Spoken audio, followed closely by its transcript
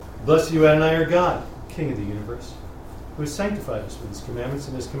Blessed are you, Adonai, our God, King of the universe, who has sanctified us with his commandments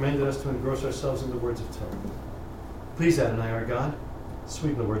and has commanded us to engross ourselves in the words of Torah. Please, Adonai, our God,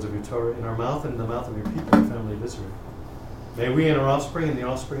 sweeten the words of your Torah in our mouth and in the mouth of your people, the family of Israel. May we and our offspring and the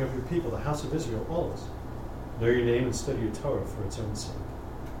offspring of your people, the house of Israel, all of us, know your name and study your Torah for its own sake.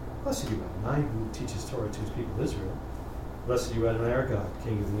 Blessed are you, Adonai, who teaches Torah to his people Israel. Blessed are you, Adonai, our God,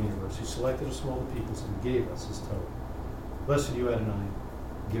 King of the universe, who selected us from all the peoples and gave us his Torah. Blessed are you, Adonai,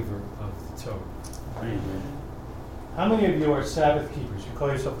 giver of the Torah. Amen. How many of you are Sabbath keepers? You call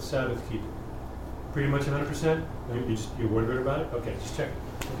yourself a Sabbath keeper? Pretty much 100%? You're wondering about it? Okay, just check it.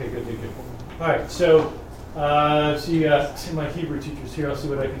 Okay, good. All right, so see my Hebrew teachers here. I'll see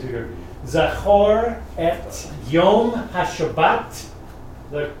what I can do here. Zachor et Yom HaShabbat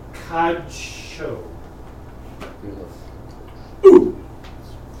l'Kadsho. Ooh!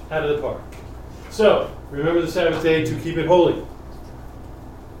 Out of the park. So, remember the Sabbath day to keep it holy.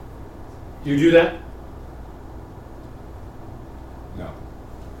 Do you do that? No.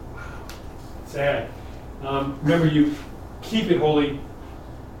 Sad. Remember, you keep it holy,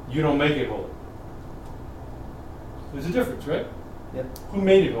 you don't make it holy. There's a difference, right? Yep. Who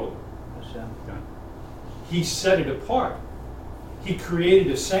made it holy? Hashem. He set it apart. He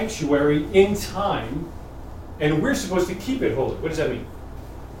created a sanctuary in time, and we're supposed to keep it holy. What does that mean?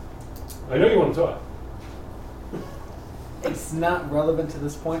 I know you want to talk. It's not relevant to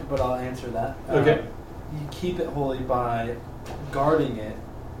this point, but I'll answer that. Okay. You keep it holy by guarding it.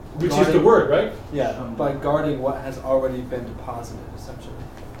 Which is the word, right? Yeah, by guarding what has already been deposited, essentially.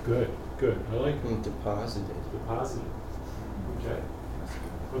 Good. I like it. Deposited.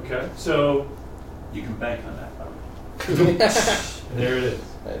 Okay, so You can bank on that, by the way. there it is.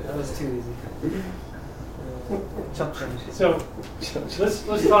 That was too easy. Chump change. So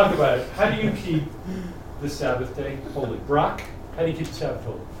let's talk about it. How do you keep the Sabbath day holy? Brock, how do you keep the Sabbath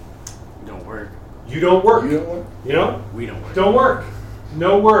holy? We don't work. You don't work. You don't work? You know? We don't work. Don't work.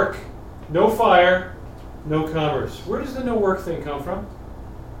 No work. No fire. No commerce. Where does the no work thing come from?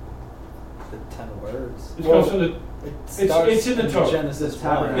 The 10 words. It comes from the... It's in the Torah. Genesis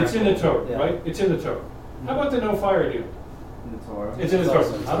 1. It's in the Torah, Yeah. right? It's in the Torah. How about the no fire deal? In the Torah. It's in the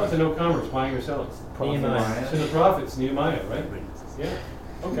Torah. How about the no commerce, buying or selling? Nehemiah. It's in the prophets, Nehemiah, right? Yeah.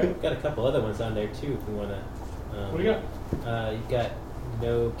 Okay. We've got a couple other ones on there too if we want to. What do you got? You've got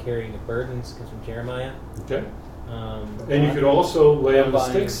no carrying of burdens, comes from Jeremiah. Okay. And you could also lay on the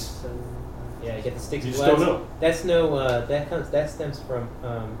Buying sticks. and- Yeah, you get the sticks. You just Well, don't know. That's no. That stems from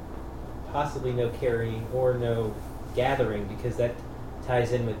possibly no carrying or no gathering, because that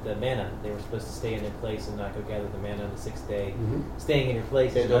ties in with the manna. They were supposed to stay in their place and not go gather the manna on the sixth day. Mhm. Staying in your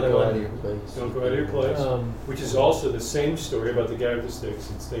place is Don't another go out one. of your place. Don't go out of your place. Which is also the same story about the gather the sticks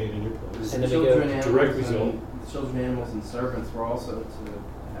and staying in your place. And then we go direct result. Children, animals, and servants were also to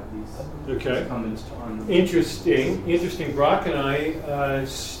have these Okay. come on. Interesting. Brock and I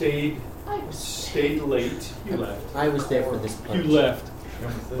stayed late. You left. I was there for this You punch. left.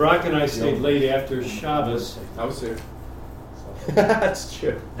 Brock and I stayed late after Shabbos. I was here. That's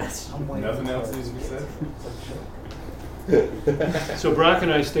true. I'm waiting Nothing for else it. needs to be said. So Brock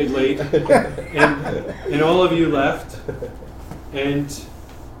and I stayed late, and all of you left, and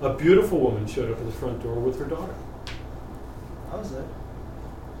a beautiful woman showed up at the front door with her daughter I was there.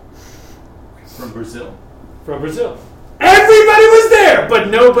 From Brazil. from Brazil. Everybody was there, but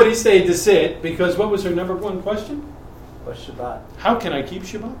nobody stayed to sit, because what was her number one question? But Shabbat. How can I keep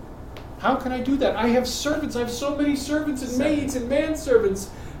Shabbat? How can I do that? I have servants. I have so many servants and maids and manservants.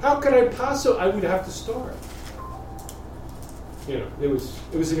 How can I possibly? I would have to starve. You know, it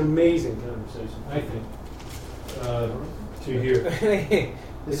was an amazing conversation, I think, to hear.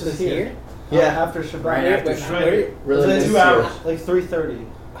 This was here? Yeah. After Shabbat. Right after Shabbat. Really Within missed 2 you. hours. Like 3:30.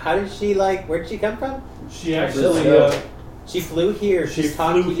 How did she where'd she come from? She actually She flew here. she She's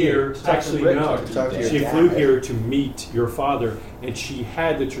talked flew to you. here. Actually, Rick, no. talk to your She dad. flew here to meet your father, and she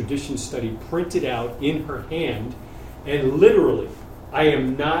had the tradition study printed out in her hand, and literally, I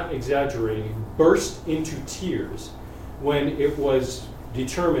am not exaggerating, burst into tears when it was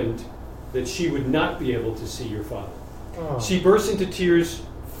determined that she would not be able to see your father. She burst into tears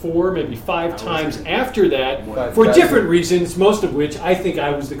 4, maybe 5 times after that, for different reasons, most of which I think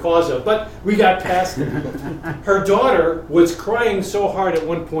I was the cause of, but we got past it. Her daughter was crying so hard at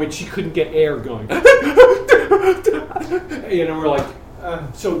one point she couldn't get air going. You know, we're like,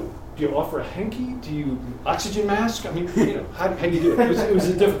 so do you offer a hanky? Do you oxygen mask? I mean, you know, how do you do it? It was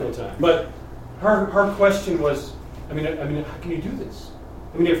a difficult time. But her question was, I mean, how can you do this?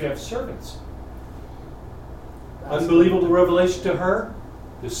 I mean, if you have servants. Unbelievable revelation to her.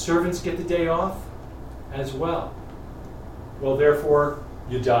 The servants get the day off as well. Well, therefore,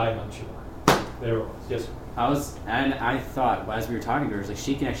 you die on Shabbat. There it was. Yes, sir. I thought as we were talking to her, like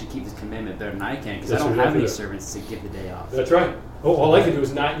she can actually keep this commandment better than I can because I That's don't what have any it is. servants to give the day off. That's right. Oh, all I can do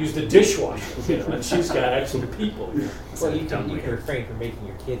is not use the dishwasher, and she's got actual people. Well, you Dumb can weird. refrain from making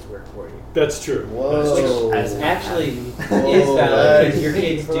your kids work for you. That's true. Whoa. As- Actually, Whoa, is valid because your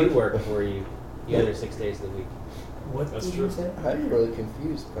that's- kids do work for you the other 6 days of the week. That's true. I'm really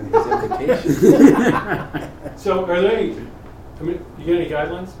confused by his implications. So, are there any? I mean, you got any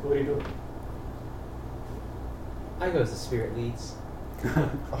guidelines? What are you doing? I go as the spirit leads.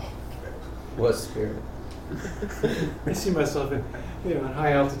 What spirit? I see myself in, at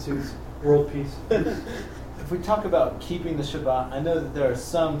high altitudes, world peace. If we talk about keeping the Shabbat, I know that there are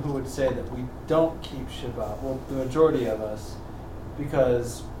some who would say that we don't keep Shabbat. Well, the majority of us,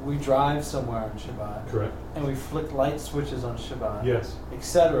 because we drive somewhere on Shabbat Correct. and we flick light switches on Shabbat, Yes.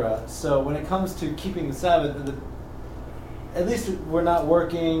 etc. So when it comes to keeping the Sabbath, at least we're not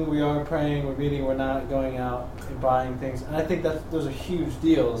working, we are praying, we're meeting, we're not going out and buying things. And I think that those are huge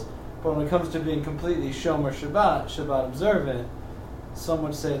deals. But when it comes to being completely Shomer Shabbat observant, some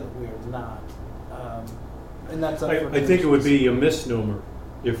would say that we are not. And that's up for I think it would be a misnomer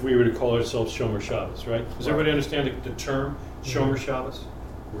if we were to call ourselves Shomer Shabbos, right? Does everybody understand the term Shomer Shabbos?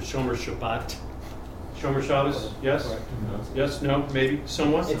 Or Shomer Shabbat? Shomer Shabbos? Yes? Correct. Yes? No? Maybe?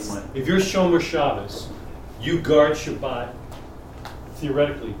 Somewhat? It's- If you're Shomer Shabbos, you guard Shabbat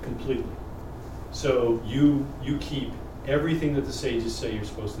theoretically completely. So you keep everything that the sages say you're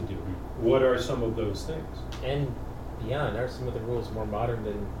supposed to do. What are some of those things? And beyond, are some of the rules more modern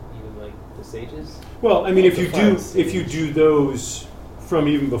than even like the sages? Well, I mean, if you Define do those from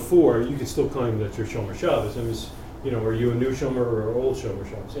even before, you can still claim that you're Shomer Shabbos. I mean, are you a new Shomer or an old Shomer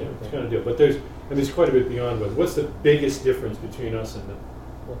Shabbos? It's Okay. kind of deal. But there's quite a bit beyond. But what's the biggest difference between us and them?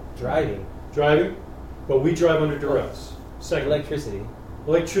 Well, driving, Driving, but we drive under duress. Second, electricity.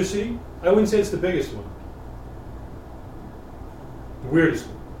 electricity. I wouldn't say it's the biggest one. The weirdest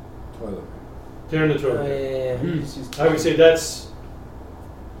one. Toilet. Tearing the Oh, toilet. yeah. I would say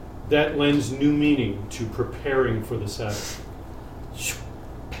that lends new meaning to preparing for the Sabbath.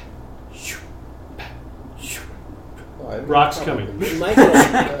 Well, I mean, Rocks probably. coming. You might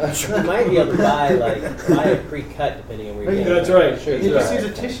be able to buy a pre-cut depending on where you're That's going. right. Sure, You That's just right.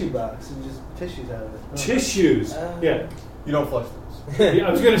 use a tissue box and just tissues out of it. Tissues. Yeah. You don't flush those. Yeah,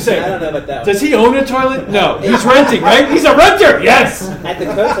 I was going to say. I don't know about that Does one. he own a toilet? No. He's renting, right? He's a renter. Yes. At the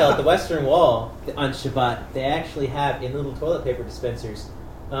Kotel, at the Western Wall, on Shabbat, they actually have, in little toilet paper dispensers,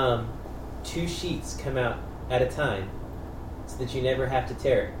 2 sheets come out at a time so that you never have to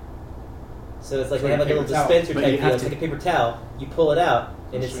tear it. So it's like they have a little Paper towel. dispenser But type you deal. have It's to- like a paper towel. You pull it out,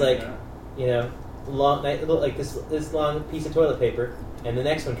 and it's like, Yeah. long, like this long piece of toilet paper, and the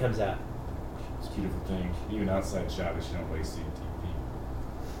next one comes out. It's a beautiful thing. Even outside Shabbos, you don't waste CTP.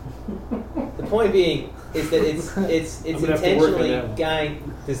 The point being is that it's I'm gonna have to work on intentionally that one.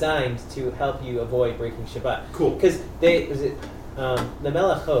 designed to help you avoid breaking Shabbat. Cool. Because the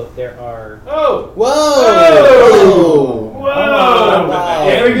Melachot, there are Oh. Whoa! Whoa! Wow.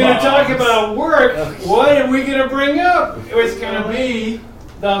 If we're going to talk about work, what are we going to bring up? It's going to be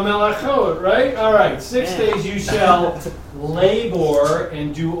the Melachot, right? All right. 6 days you shall labor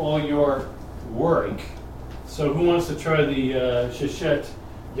and do all your work. So who wants to try the Sheshet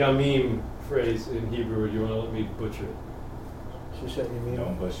Yamim phrase in Hebrew, or do you want to let me butcher it? Shishat Yamim.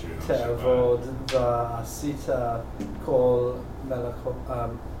 Don't bust your Shabbat. Ta'avod v'asita kol melachto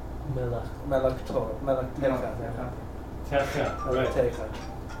melachtecha. Tefka, right. Melachtecha.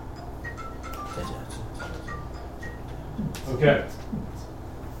 Okay.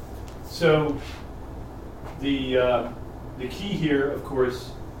 So the key here, of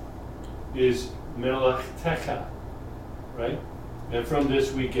course, is melachtecha, right? And from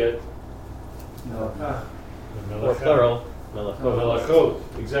this we get Melachah. the or melachah. plural Oh, Melachot. melachot.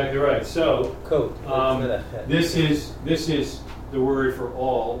 Exactly right. So Coat. this is the word for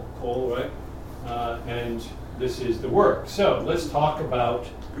all, kol, right? And this is the work. So let's talk about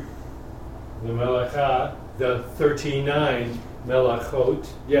the melacha, the 39 melachot.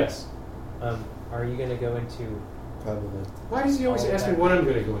 Yes. Are you going to go into? Probably. Why does he always ask me what I'm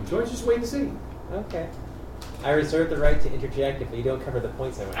going to go into? I just wait and see. Okay. I reserve the right to interject if you don't cover the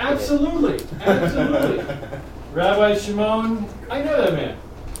points I want to get. Absolutely, absolutely. Rabbi Shimon, I know that man.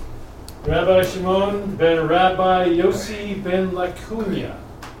 Rabbi Shimon ben Rabbi Yossi ben Lakunya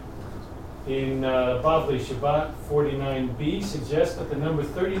in Bavli Shabbat 49b suggests that the number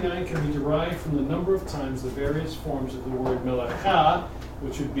 39 can be derived from the number of times the various forms of the word melacha,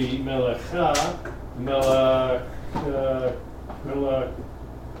 which would be melacha,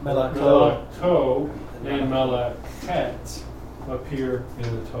 melakto, and melachet, appear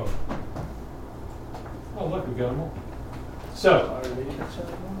in the Torah. Oh, look, we got them all. So,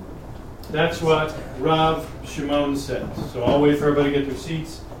 that's what Rav Shimon says. So I'll wait for everybody to get their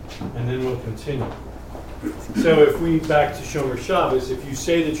seats, and then we'll continue. So if we back to Shomer Shabbos, if you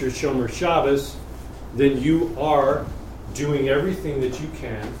say that you're Shomer Shabbos, then you are doing everything that you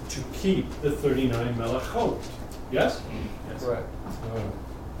can to keep the 39 melachot. Yes? Yes. Correct.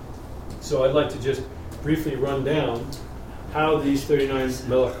 So I'd like to just briefly run down how these 39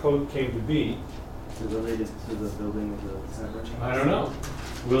 melachot came to be. Is it related to the building of the tabernacle? I don't know.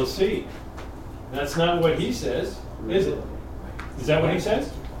 We'll see. That's not what he says, is it? Is that what he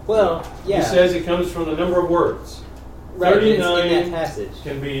says? Well, yeah. He says it comes from the number of words. Right, but it's in 39 that passage.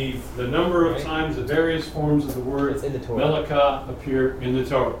 can be the number of Right. times the various forms of the word It's in the Torah. Melachah appear in the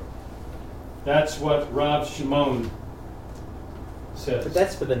Torah. That's what Rav Shimon says. But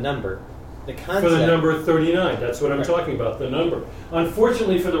that's for the number. The concept. For the number 39. That's what I'm Right. talking about, the number.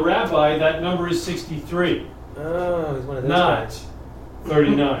 Unfortunately for the rabbi, that number is 63, Oh, he's one of those not guys.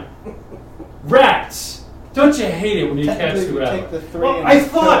 39. Rats! Don't you hate it when you catch Technically, the you rabbi? take the three Well, and I turn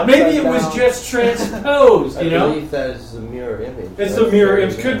thought maybe upside it was down. just transposed, I you know? believe that is the mirror image. It's of the mirror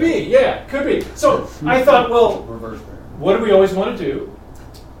image. 39. Could be, yeah, could be. So I thought, well, Reverse there. what do we always want to do?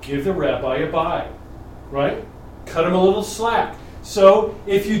 Give the rabbi a bye, right? Cut him a little slack. So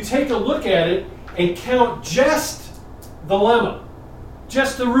if you take a look at it and count just the lemma,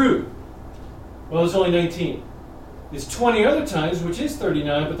 just the root, well, there's only 19. There's 20 other times, which is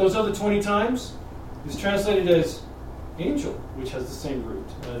 39, but those other 20 times is translated as angel, which has the same root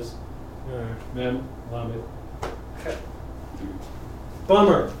as mem, lamed, chet.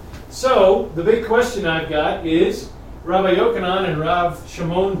 Bummer. So the big question I've got is, Rabbi Yochanan and Rav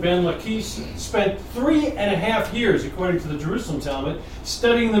Shimon ben Lakish spent 3.5 years, according to the Jerusalem Talmud,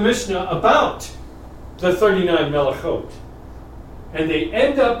 studying the Mishnah about the 39 melachot. And they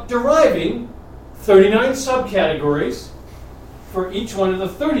end up deriving 39 subcategories for each one of the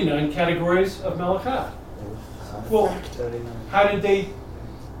 39 categories of melachah. Well, how did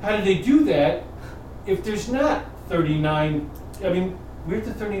they do that if there's not 39? I mean, where did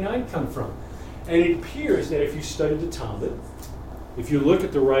the 39 come from? And it appears that if you study the Talmud, if you look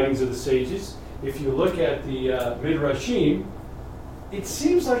at the writings of the sages, if you look at the Midrashim, it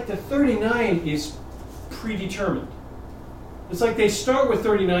seems like the 39 is predetermined. It's like they start with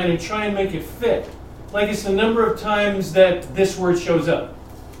 39 and try and make it fit. Like it's the number of times that this word shows up,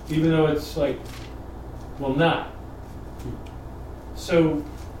 even though it's like, well, not. So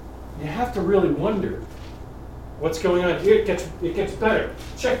you have to really wonder what's going on. Here it gets better.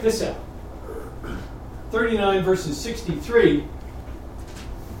 Check this out. 39 versus 63.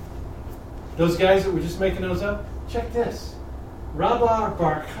 Those guys that were just making those up, check this. Rabbi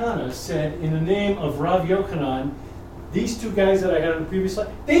Bar Chana said, in the name of Rav Yochanan, these two guys that I had on the previous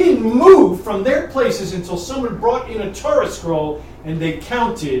slide, they didn't move from their places until someone brought in a Torah scroll and they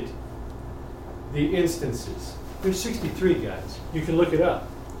counted the instances. There's 63 guys. You can look it up.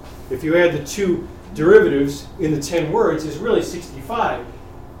 If you add the two derivatives in the 10 words, it's really 65.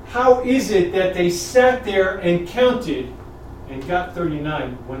 How is it that they sat there and counted and got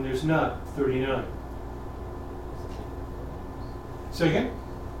 39 when there's not 39? Say again?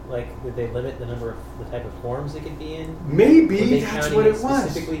 Like, did they limit the number of the type of forms it could be in? Were Maybe they that's counting what it was.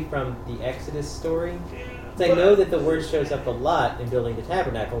 specifically from the Exodus story? 'Cause I know that the word shows up a lot in building the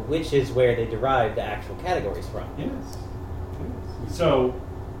tabernacle, which is where they derive the actual categories from. Yes. So,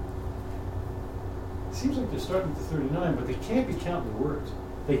 it seems like they're starting with the 39, but they can't be counting the words.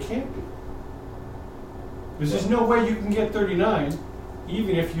 They can't be. Because there's no way you can get 39,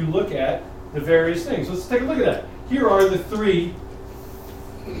 even if you look at the various things. Let's take a look at that. Here are the three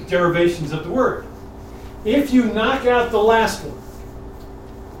derivations of the word. If you knock out the last one,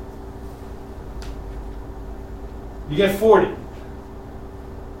 you get 40.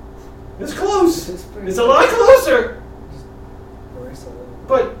 It's close. It's a lot closer.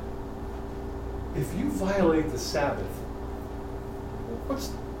 But if you violate the Sabbath,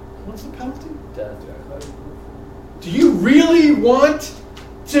 what's the penalty? Death. Do you really want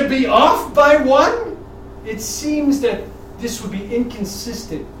to be off by one? It seems that this would be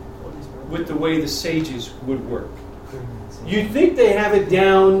inconsistent with the way the sages would work. You'd think they have it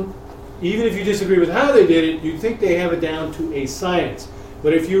down, even if you disagree with how they did it, you'd think they have it down to a science.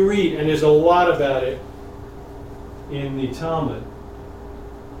 But if you read, and there's a lot about it in the Talmud,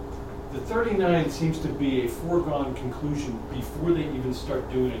 the 39 seems to be a foregone conclusion before they even start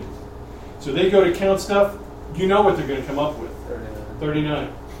doing it. So they go to count stuff, you know what they're going to come up with. 39.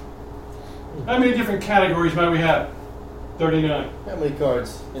 How many different categories might we have? 39. How many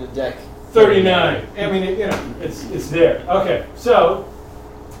cards in a deck? 39. I mean, it's there. Okay, so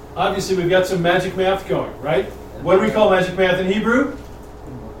obviously we've got some magic math going, right? What do we call magic math in Hebrew?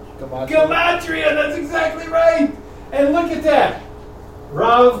 Gematria, that's exactly right. And look at that.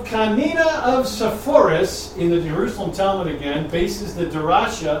 Rav Kanina of Sepphoris in the Jerusalem Talmud again bases the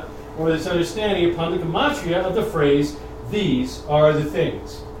Darasha, or this understanding, upon the gematria of the phrase, these are the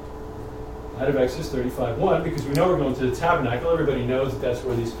things. Out of Exodus 35:1, because we know we're going to the tabernacle. Everybody knows that that's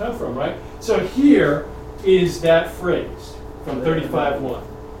where these come from, right? So here is that phrase from 35:1.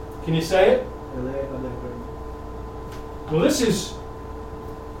 Can you say it? Well, this is,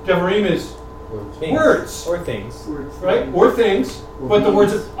 Devarim is Things. words, Or things. right? Or things, but the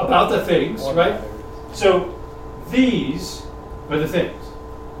words about the things, right? So these are the things.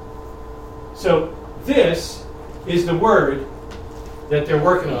 So this is the word that they're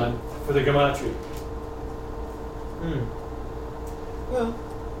working on for the gematria. Well,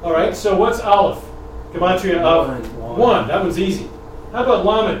 All right, so what's Aleph? Gematria of 1. That one's easy. How about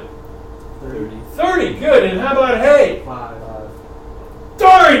Lamed? 30, good. And how about Hey? 5.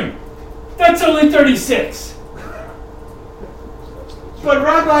 Darn! That's only 36. But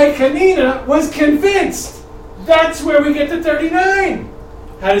Rabbi Kanina was convinced. That's where we get the 39.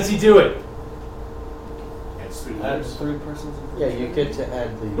 How does he do it? That's 3 persons. Yeah, you get to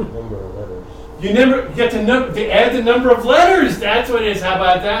add the number of letters. You never get to add the number of letters. That's what it is. How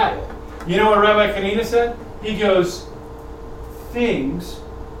about that? You know what Rabbi Kanina said? He goes, things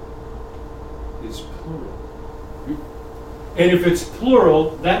is plural. And if it's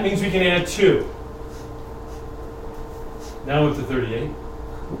plural, that means we can add 2. Now with the 38.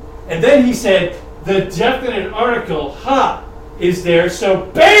 And then he said, the definite article, ha, is there, so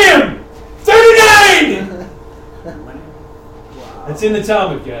BAM! 39! That's in the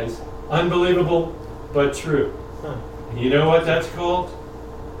Talmud, guys. Unbelievable, but true. Huh. And you know what that's called?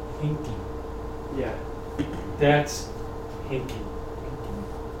 Hinky. Yeah. That's hinky.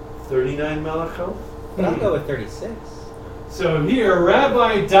 39 malachot. but I'll go with 36. So here,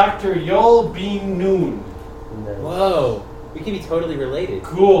 Rabbi Dr. Yol Bin Nun. No. Whoa. We can be totally related.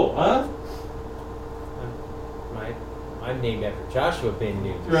 Cool, huh? I'm named after Joshua Ben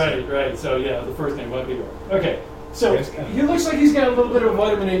Nun. Right. So yeah, the first name might be right. Okay. So Yes, kind of. he looks like he's got a little bit of a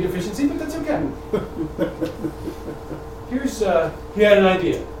vitamin A deficiency, but that's okay. Here's he had an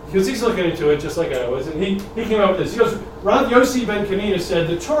idea because he's looking into it just like I was, and he came up with this. He goes, Rav Yossi ben Kanina said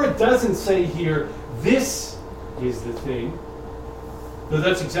the Torah doesn't say here this is the thing. Though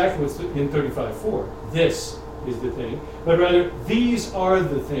that's exactly what's in 35:4. This is the thing, but rather these are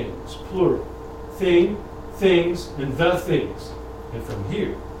the things, plural. Thing, things, and the things. And from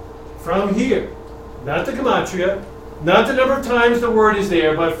here, not the gematria, not the number of times the word is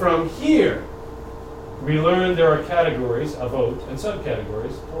there, but from here, we learn there are categories, avot, and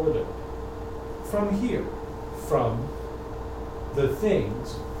subcategories, toledot. From here, from the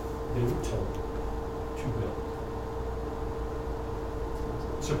things they were told to build.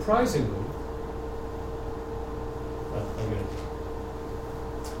 Surprisingly,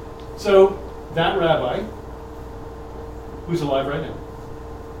 so that rabbi, who's alive right now,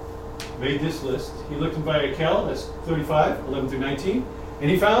 made this list. He looked in Vayakel, that's 35, 11 through 19, and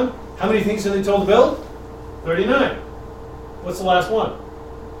he found how many things are they told to build? 39. What's the last one?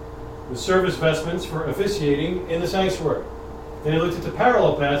 The service vestments for officiating in the sanctuary. Then he looked at the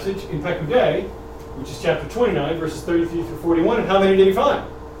parallel passage in Pekudei, which is chapter 29, verses 33 through 41, and how many did he find?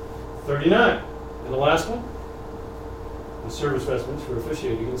 39. And the last one? The service vestments for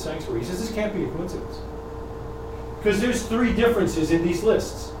officiating in the sanctuary. He says this can't be a coincidence. Because there's 3 differences in these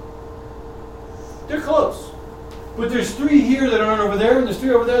lists. They're close. But there's 3 here that aren't over there, and there's 3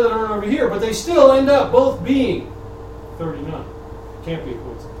 over there that aren't over here, but they still end up both being 39. Can't be a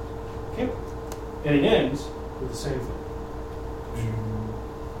coincidence. Can't be. And it ends with the same thing.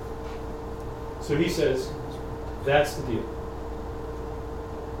 So he says, that's the deal.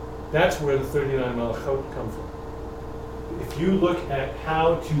 That's where the 39 malachot come from. If you look at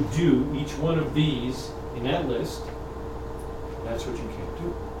how to do each one of these in that list, that's what you can't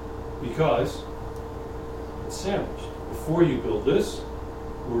do. Because it's sandwiched. Before you build this,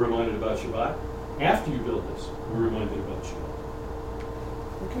 we're reminded about Shabbat. After you build this, we're reminded about Shabbat.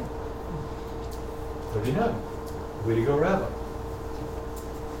 Okay. 39. Way to go, Rabbi.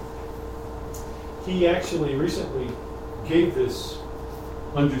 He actually recently gave this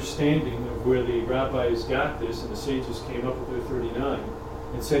understanding of where the rabbis got this and the sages came up with their 39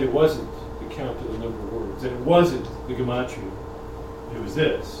 and said it wasn't the count of the number of words, and it wasn't the gematria, it was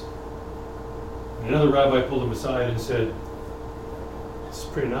this. And another rabbi pulled him aside and said, this is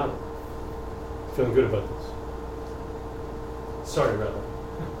pretty novel. Feeling good about this. Sorry, Rabbi.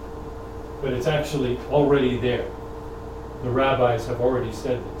 but it's actually already there. The rabbis have already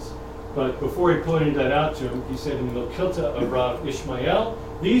said this. But before he pointed that out to him, he said in the Kilta of Rav Ishmael,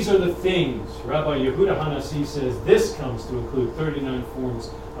 these are the things. Rabbi Yehuda Hanassi says this comes to include 39 forms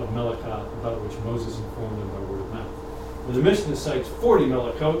of melakah about which Moses informed them by word of mouth. And the Mishnah cites 40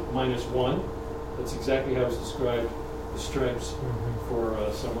 melakot minus 1. That's exactly how it's described, the stripes for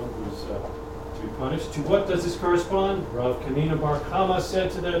someone who's to be punished. To what does this correspond? Rav Kanina Bar Kama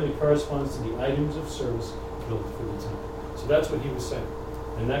said to them, it corresponds to the items of service built for the temple. So that's what he was saying.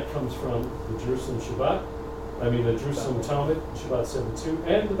 And that comes from the Jerusalem the Jerusalem Talmud, Shabbat 7.2,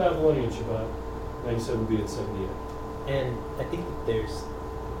 and the Babylonian Shabbat, 97b and 78. And I think that there's,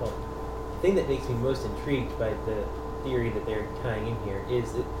 well, the thing that makes me most intrigued by the theory that they're tying in here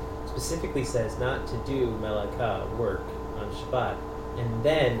is it specifically says not to do melakah, work, on Shabbat. And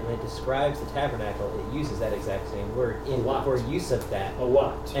then when it describes the tabernacle, it uses that exact same word for use of that. A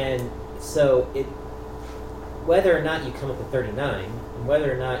lot. And so whether or not you come up with 39, and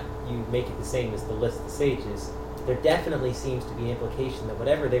whether or not you make it the same as the list of the sages, there definitely seems to be implication that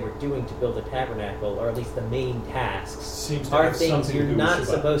whatever they were doing to build a tabernacle, or at least the main tasks, Seems to are have things something to you're do with not Shabbat.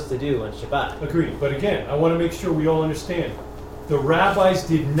 supposed to do on Shabbat. Agreed. But again, I want to make sure we all understand. The rabbis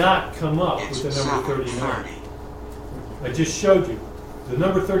did not come up with the number 39. I just showed you. The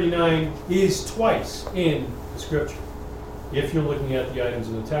number 39 is twice in the scripture. If you're looking at the items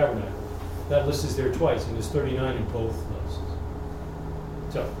in the tabernacle, that list is there twice, and there's 39 in both lists.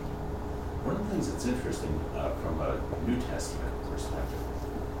 So, one of the things that's interesting from a New Testament perspective,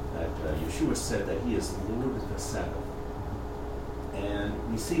 that Yeshua said that he is Lord of the Sabbath. And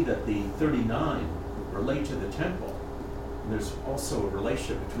we see that the 39 relate to the temple. And there's also a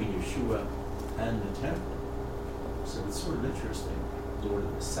relationship between Yeshua and the temple. So it's sort of interesting. Lord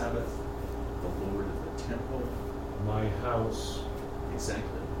of the Sabbath, the Lord of the temple. my house. Exactly.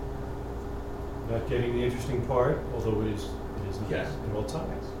 Not getting the interesting part, although it is nice. Yeah. It all ties.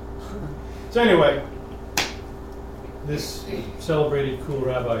 So anyway, this celebrated cool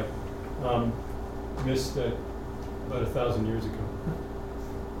rabbi missed that about 1,000 years ago.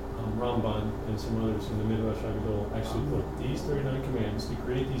 Ramban and some others in the Midrash Haggadah actually put these 39 commands to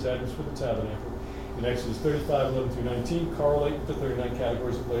create these items for the tabernacle in Exodus 35, 11 through 19 correlate with the 39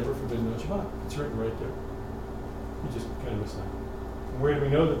 categories of labor forbidden on Shabbat. It's written right there. You just kind of missed that. And where do we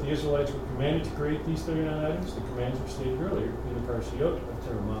know that the Israelites were commanded to create these 39 items? The commands were stated earlier in the Parashiyot of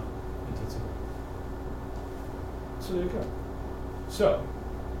Terumah and Tetzaveh. So there you go. So,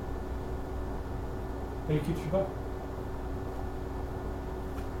 how do you keep Shabbat?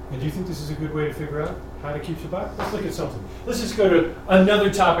 And do you think this is a good way to figure out how to keep Shabbat? Let's look at something. Let's just go to another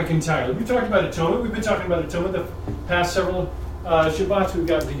topic entirely. We talked about atonement. We've been talking about atonement the past several Shabbats we've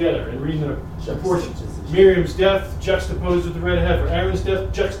gotten together and reading the portions. Miriam's death juxtaposed with the red heifer. Aaron's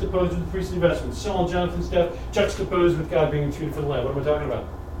death juxtaposed with the priestly vestments. Saul and Jonathan's death juxtaposed with God being entreated for the land. What am I talking about?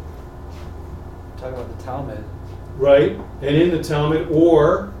 Talking about the Talmud. Right, and in the Talmud,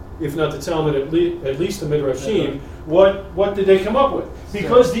 or if not the Talmud, at least the Midrashim, what did they come up with?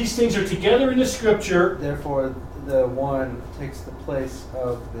 Because these things are together in the Scripture. Therefore, the one takes the place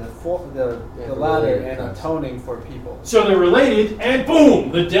of the latter and atoning for people. So they're related, and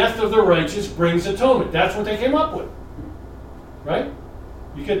boom, the death of the righteous brings atonement. That's what they came up with, right?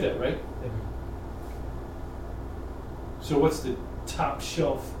 You get that, right? So what's the top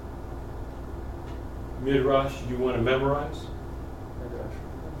shelf Midrash you want to memorize?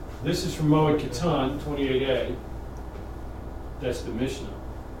 This is from Moed Katan, 28a. That's the Mishnah.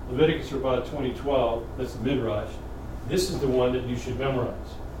 Leviticus Rabbah 20:12. That's the Midrash. This is the one that you should memorize.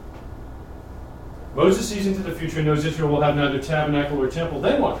 Moses sees into the future and knows Israel will have neither tabernacle or temple.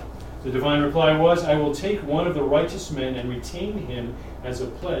 Then what? The divine reply was, I will take one of the righteous men and retain him as a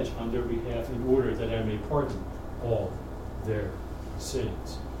pledge on their behalf in order that I may pardon all their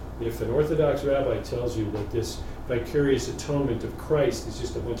sins. If an Orthodox rabbi tells you that this vicarious atonement of Christ is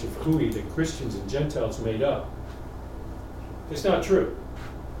just a bunch of hooey that Christians and Gentiles made up, it's not true.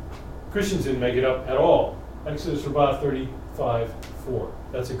 Christians didn't make it up at all. Exodus Rabbah 35:4.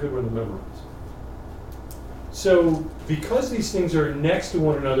 That's a good one to memorize. So, because these things are next to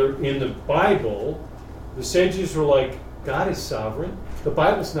one another in the Bible, the sages were like, God is sovereign. The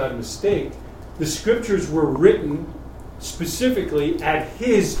Bible's not a mistake. The scriptures were written specifically at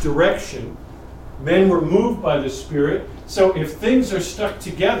His direction. Men were moved by the Spirit. So if things are stuck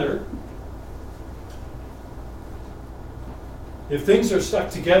together,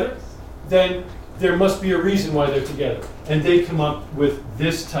 then there must be a reason why they're together. And they come up with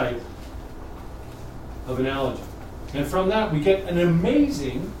this type of analogy. And from that we get an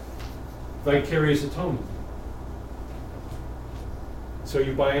amazing vicarious atonement. So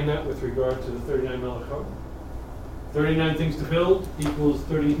you buying that with regard to the 39 Malachot? 39 things to build equals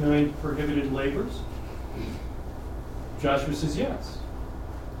 39 prohibited labors? Joshua says yes.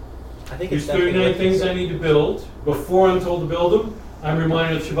 I think There's it's definitely 39 what you things said. I need to build. Before I'm told to build them, I'm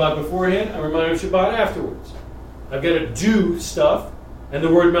reminded of Shabbat beforehand, I'm reminded of Shabbat afterwards. I've got to do stuff, and the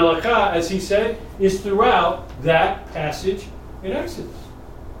word Malachah, as he said, is throughout that passage in Exodus.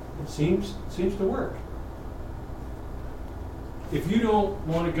 It seems to work. If you don't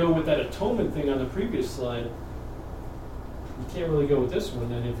want to go with that atonement thing on the previous slide, you can't really go with this one.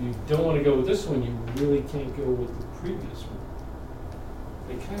 And if you don't want to go with this one, you really can't go with the previous one.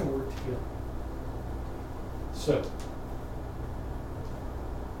 They kind of work together. So,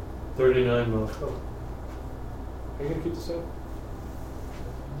 39 Malachot. Are you going to keep this up?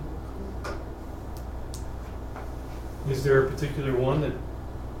 Is there a particular one that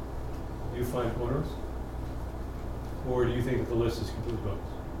you find onerous? Or do you think that the list is complete bogus?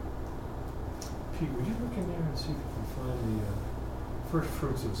 Pete, would you look in there and see if you can find the first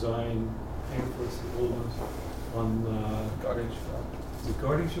fruits of Zion pamphlets, the old ones, on Guarding Shabbat. is it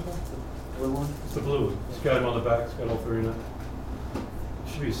Guarding Shabbat? Blue one? It's the blue one. It's got them on the back. It's got all 39.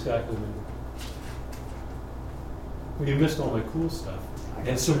 Should be a stack of them. Well, you missed all my cool stuff.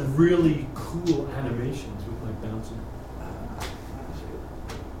 And some really cool animations with my bouncing.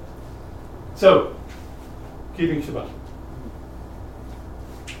 So, keeping Shabbat.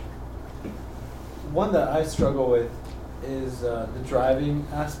 One that I struggle with is the driving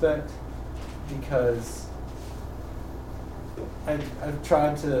aspect, because I've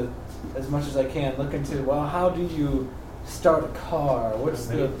tried to, as much as I can, look into, well, how do you start a car? What's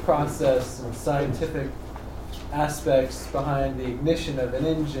the process and scientific aspects behind the ignition of an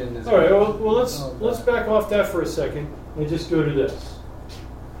engine? All right. Well, let's back off that for a second and just go to this.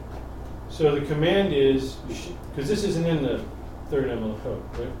 So the command is, because this isn't in the 39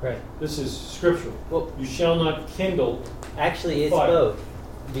 Malachot, right? Right. This is scriptural. Well, You shall not kindle. actually, it's Fire. both,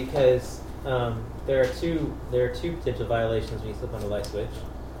 because there are two potential violations when you slip on a light switch.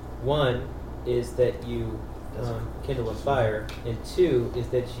 One is that you kindle a fire, and two is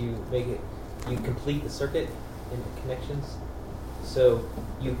that you complete the circuit in the connections. So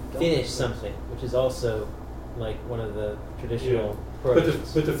you finish something, which is also like one of the traditional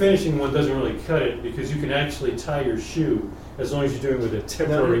prohibitions. But the finishing one doesn't really cut it, because you can actually tie your shoe as long as you're doing it with a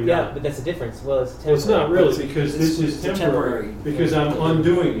temporary yeah, knot. but that's a difference. Well, it's Well, temporary. it's not really, because this is It's temporary, temporary. because I'm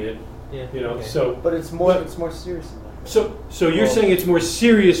undoing it. Yeah. You know, okay. so But it's more serious than that. So you're Well- saying it's more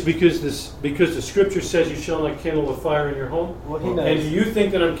serious because the scripture says you shall not kindle a fire in your home? Well, he And knows. do you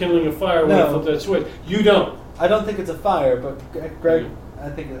think that I'm kindling a fire when I No. flip that switch? You don't. I don't think it's a fire, but Greg, I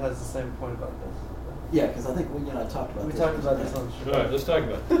think it has the same point about this. Yeah, because I think we and I talked about We this. talked about this on the All show. right, let's talk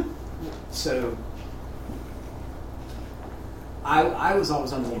about it. So, I was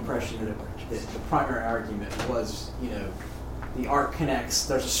always under the impression that the primary argument was, the arc connects,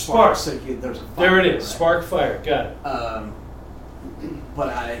 there's a spark, Spark. so there's a fire. There it is. right? Spark fire. Got it. But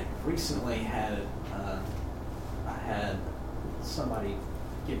I recently had somebody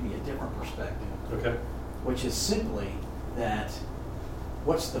give me a different perspective, Okay. which is simply that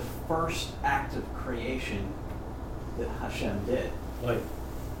what's the first act of creation that Hashem did? Like,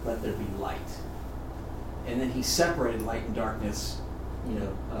 Let there be light. And then he separated light and darkness,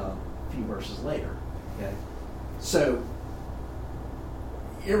 a few verses later. Okay? So,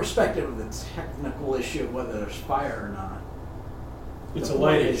 irrespective of the technical issue of whether there's fire or not, it's the a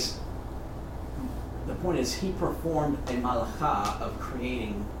light point issue. The point is, he performed a malachah of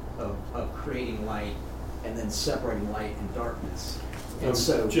creating light and then separating light and darkness. And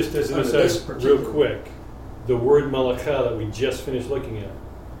so, just as an under this aside, real particular- quick, the word malachah that we just finished looking at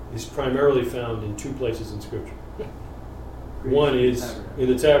is primarily found in two places in Scripture. One is in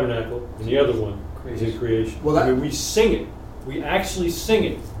the tabernacle, and the other one is in creation. Well, that- I mean, we sing it. We actually sing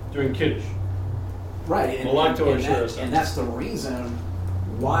it during Kiddush. Right, and that's the reason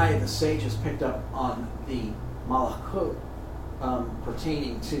why the sages picked up on the malachot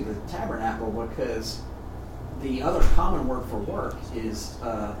pertaining to the tabernacle, because the other common word for work is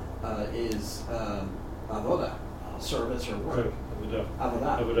avodah, service or work. Right.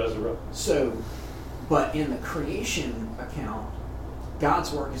 Avodah. Avodah Zarah. So, but in the creation account,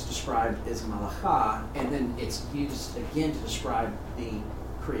 God's work is described as malachah, and then it's used again to describe the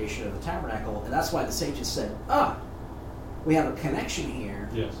creation of the tabernacle, and that's why the sages said, we have a connection here.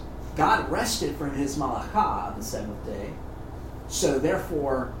 Yes. God rested from his malachah on the seventh day, so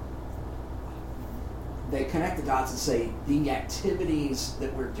therefore they connect the dots and say the activities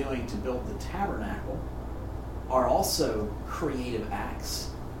that we're doing to build the tabernacle are also creative acts.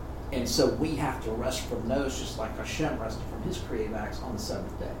 And so we have to rest from those, just like Hashem rested from his creative acts on the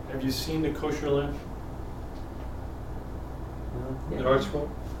seventh day. Have you seen the kosher lamp? Yeah. The art scroll?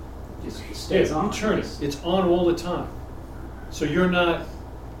 It stays on. You turn it. It's on all the time. So you're not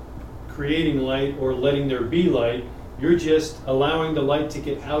creating light or letting there be light. You're just allowing the light to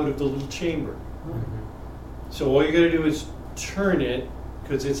get out of the little chamber. So all you got to do is turn it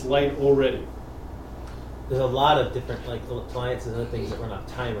because it's light already. There's a lot of different like little appliances and other things that run off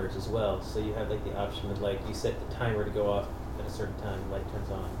timers as well. So you have like the option of like you set the timer to go off at a certain time, the light turns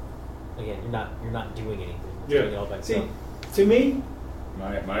on. Again, you're not doing anything. It's doing it all by itself. See, to me,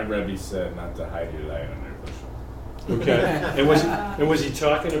 My Rebbe said not to hide your light under a bushel. okay. and was he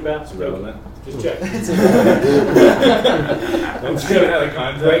talking about? It's relevant. Just check. I'm just getting out of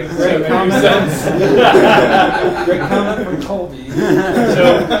context. Great comment. So, Great comment from Colby.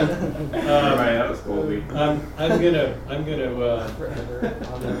 Right, that was Colby. I'm gonna.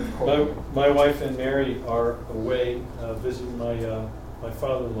 My wife and Mary are away visiting my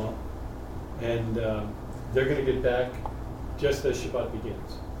father-in-law, and they're gonna get back just as Shabbat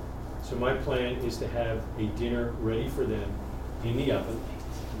begins. So my plan is to have a dinner ready for them in the oven,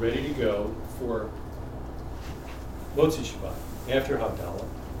 ready to go for Motzi Shabbat after Havdalah,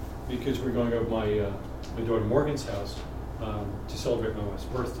 because we're going over my daughter Morgan's house to celebrate my wife's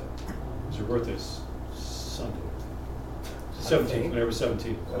birthday. Because her birthday's Sunday. 17th, whenever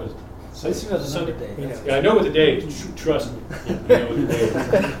 17th. At least you know the Sunday. number day. Yeah, I know what the day is. Trust me. I know what the day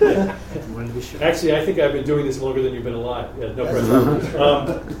is. You wanted to be sure. Actually, I think I've been doing this longer than you've been alive. Yeah, no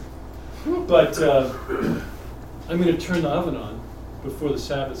pressure. But I'm going to turn the oven on before the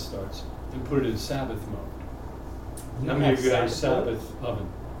Sabbath starts and put it in Sabbath mode. How many of you have a Sabbath oven?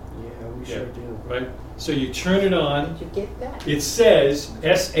 Yeah, we Yeah. sure do. Right? So you turn it on. Did you get that? It says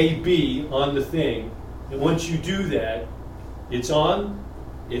SAB on the thing, and once you do that, it's on,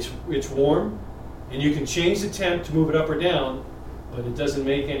 it's warm, and you can change the temp to move it up or down, but it doesn't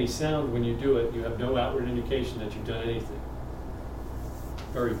make any sound when you do it. You have no outward indication that you've done anything.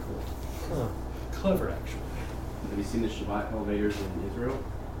 Very cool. Huh. Clever, actually. Have you seen the Shabbat elevators in Israel?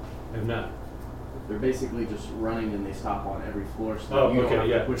 I have not. They're basically just running and they stop on every floor. So Oh, you don't okay, have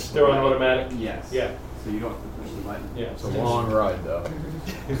yeah. to push the They're on button. automatic? Yes. Yeah. So you don't have to push the button. Yeah. It's a long ride, though.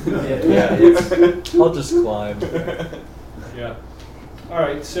 Yeah, it's, I'll just climb. Yeah. All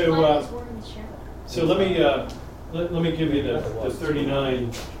right, so let me let me give you the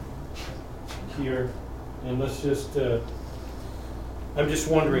 39 here, and let's just. I'm just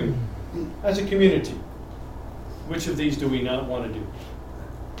wondering, as a community, which of these do we not want to do?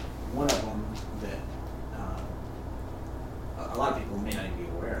 One of them that a lot of people may not even be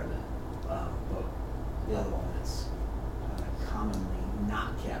aware of it, but the other one that's commonly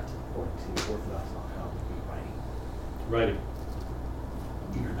not kept according to Orthodox.com would be writing. Writing.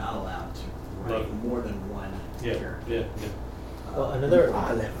 You're not allowed to write Right. more than one Yeah. character. Yeah. Yeah. Well, another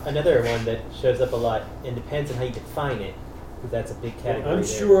one that shows up a lot, and depends on how you define it, because that's a big category. I'm there.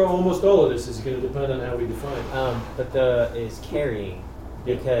 sure almost all of this is going to depend on how we define it. But is carrying,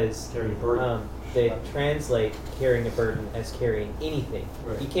 Yeah. because Carrying a burden. they translate carrying a burden as carrying anything.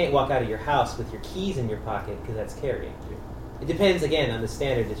 Right. You can't walk out of your house with your keys in your pocket because that's carrying. It depends again on the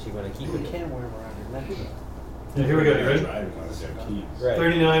standard that you want to keep You it. can wear them around your neck. Yeah, here we go. You ready? Driving on their keys. Right.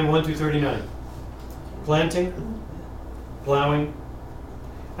 39, 1 through 39. Planting, plowing.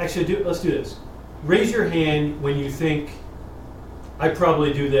 Actually, let's do this. Raise your hand when you think, I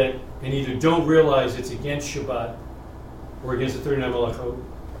probably do that, and either don't realize it's against Shabbat or against the 39 Malachot,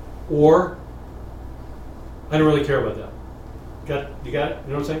 or I don't really care about that. You got it?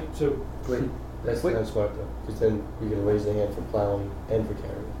 You know what I'm saying? So, Wait, that's not smart though, because then you're going to raise the hand for plowing and for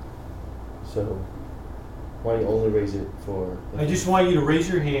carrying. So, why don't you only raise it for... I just want you to raise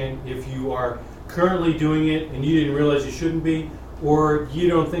your hand if you are currently doing it and you didn't realize you shouldn't be, or you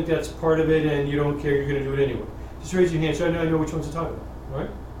don't think that's part of it and you don't care, you're going to do it anyway. Just raise your hand so I know which ones to talk about. All right?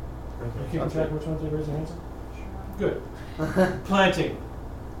 You keep track of which ones they raise their hands on? Good. Planting,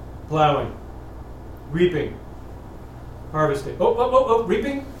 plowing, reaping, harvesting. Oh,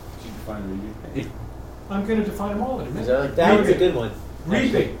 reaping? Did you define reading? I'm going to define them all in a Is minute. that like That one's a good one.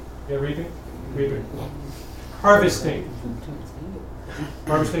 Reaping. Yeah, reaping. Reaping. Harvesting.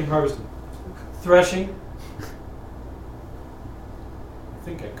 Harvesting. Threshing. I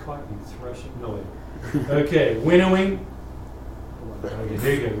think I caught you threshing. No, wait. Okay, winnowing. Okay,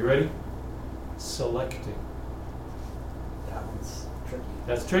 here you go. You ready? Selecting. That one's tricky.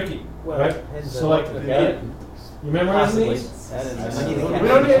 That's tricky, Well, right? depends on Selecting. what You you get it? got. You memorizing Possibly. these? That is I nice. need to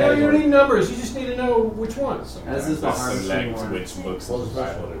You get- don't need numbers. You just need to know which ones. As is the Sometimes harvesting select one. which books of the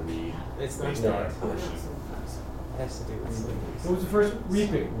Bible to read It's not based on that. portion. has to do with slavery. What was the first?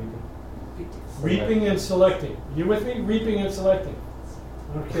 Reaping. Reaping and selecting. You with me? Reaping and selecting.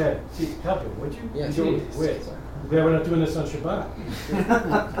 Okay. See, help him, would you? Yeah, Wait. sure. I'm glad we're not doing this on Shabbat.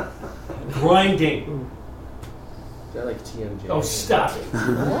 Grinding. Is that like TMJ? Oh, stop it.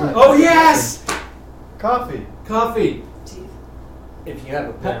 Oh, yes! Coffee. Coffee. If you have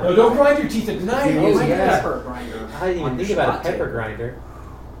a pepper, No, don't grind your teeth at night. you Oh, use my a God. pepper grinder. I didn't even on think your about a Shabbat pepper table. grinder.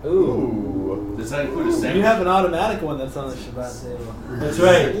 Ooh. Ooh. Does that include a sandwich? You have an automatic one that's on the Shabbat table. That's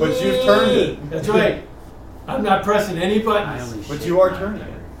right. But you've turned it. That's right. I'm not pressing any I buttons. only But shake you are my turning it.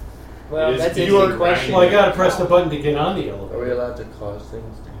 finger. Well, It is- that's an you interesting are question. Well, I gotta press the button to get on the Are we elevator. allowed to cause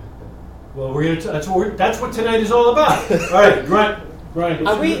things to happen? Well, we're gonna. That's what tonight is all about. All right, grind.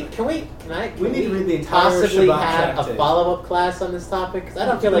 Can we We need to read the entire possibly Shabbat have a tractate. follow-up class on this topic? Because I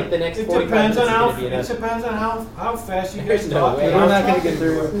don't feel like the next It 45 depends on minutes is how. going to be It enough. depends on how fast you There's guys no talk. way. and We're how not going to talking get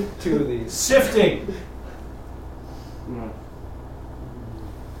you are. through two of these. Sifting.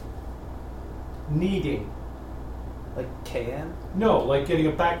 Kneading. Like KN? No, like getting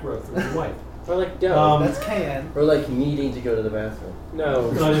a back rub for your wife. Or like dough. That's KN. Or like needing to go to the bathroom. No.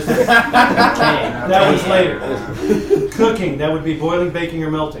 No, just- that was later. Cooking. That would be boiling, baking,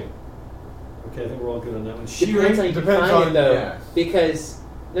 or melting. Okay, I think we're all good on that one. Depends how Shearing. you Depends define on- it, though. yeah. Because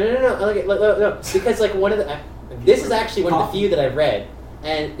no. No. Because like one of the this is actually one of the few that I've read,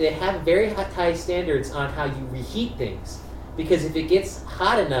 and they have very high standards on how you reheat things. Because if it gets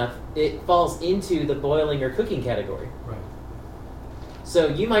hot enough, it falls into the boiling or cooking category. Right. So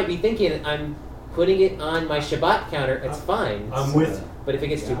you might be thinking, I'm putting it on my Shabbat counter. It's fine. I'm with you. But if it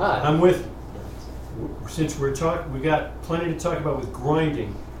gets too hot, I'm with you. Since we got plenty to talk about with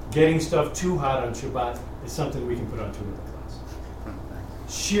grinding, getting stuff too hot on Shabbat is something we can put onto another class.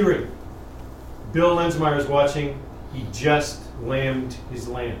 Shearing. Bill Lensmeyer is watching. He just lambed his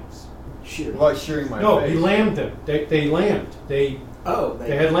lambs. Shear. Like shearing my No, face. he lambed them. They lambed. They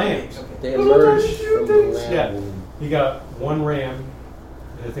had lambs. Okay. They emerged from the lamb Yeah. womb. He got one ram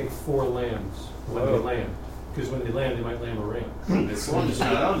and I think 4 lambs when they lamb. Because when they lamb, they might lamb a ram. As long as you're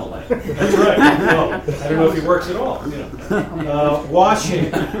not on the land. That's right. Well, I don't know if he works at all. You know. Washing.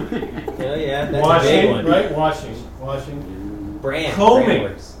 oh yeah, that's a big Washing, one. right? Washing. Brand. Combing. Brand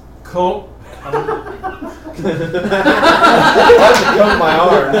works. Comb my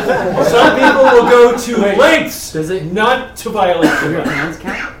arm. Some people will go to lengths Does it- not to violate the Do your law. hands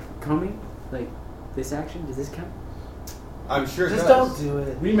count? Combing? Like this action? Does this count? I'm sure it Just does. don't do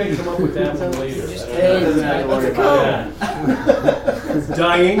it. We may come up with that one later. Just I don't know. take it. That's a code.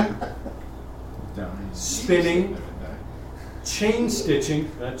 Dyeing, spinning, chain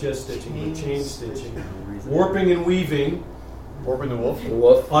stitching, not just stitching, but chain stitching, warping and weaving, Warping the wolf. The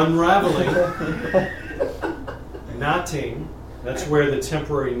wolf. unraveling, knotting. That's where the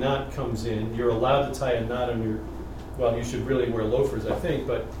temporary knot comes in. You're allowed to tie a knot on your, well, you should really wear loafers, I think,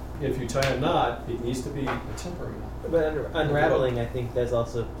 but if you tie a knot, it needs to be a temporary knot. But unraveling, I think, does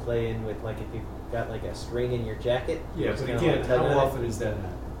also play in with like if you've got like a string in your jacket. Yeah, it's but kinda again, like how tugging on it. often is that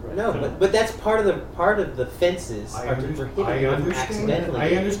happening? Right. No, but that's part of the fences I are to understand. prohibit you from accidentally. I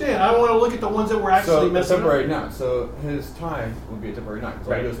understand. I want to look at the ones that were actually So a messing temporary up. knot. So his tie would be a temporary knot.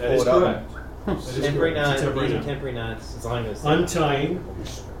 So I Right, just that pull is it out. correct. That is Temporary correct. It's a knots, temporary these are knot. temporary knots, as long as Untying,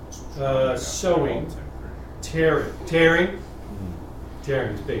 sewing, tearing.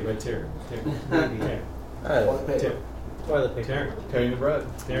 Tearing is big, right? Tearing. Tearing. Toilet paper. Tearing. toilet paper. Tearing. Tearing the bread.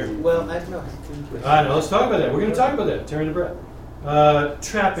 Tearing. Well, I don't know. No, let's talk about that. We're going to talk about that. Tearing the bread.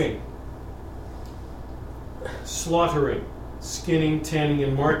 Trapping. Slaughtering. Skinning, tanning,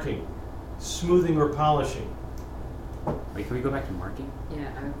 and marking. Smoothing or polishing. Wait, can we go back to marking? Yeah,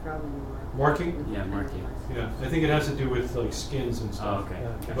 I would probably more. Marking? Yeah, marking. Yeah, I think it has to do with like skins and Oh, stuff.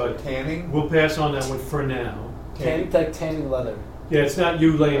 okay. But Tanning. we'll pass on that one for now. Like tanning leather. Yeah, it's not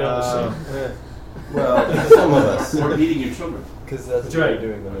you laying on the sink. Well, some of us. Or beating your children. Because That's right.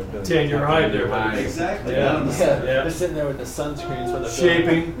 doing when they're doing Tan your hide there, Hide. buddy. Exactly. Yeah. Not on the Yeah, side. Yeah. they're sitting there with the sunscreens for the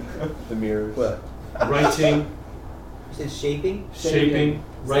Shaping, the mirrors. What? writing, You said shaping? shaping,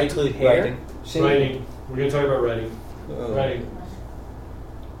 Does that include hair? writing. We're going to talk about writing. Oh. Writing.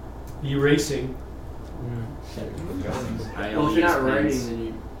 Erasing. I Well, if only you're not use writing, pens. then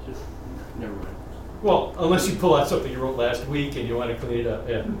you just never mind. Well, unless you pull out something you wrote last week and you want to clean it up.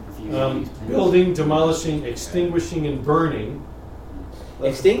 Yeah. If you use pens. Building, demolishing, extinguishing, and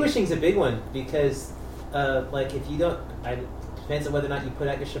Extinguishing's a big one because, like, if you don't, Depends on whether or not you put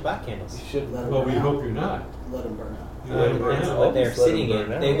out your Shabbat candles. You should Let 'em Well, burn we out. hope you're not. Let them burn out. You let 'em burn Depends on out. what they're Just let 'em sitting burn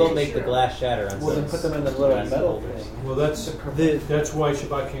in. out. They will make the glass shatter on Well, then some put them in the little glass metal holders. thing. Well, that's The why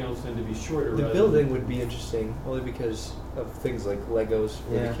Shabbat candles tend to be shorter. the rather building than- would be interesting only because of things like Legos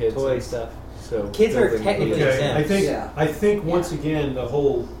for Yeah, the kids. toy and stuff. So Kids are building- technically Okay, exempt. I think once again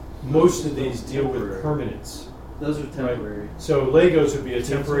most of these deal with permanence. Those are temporary. So Legos would be a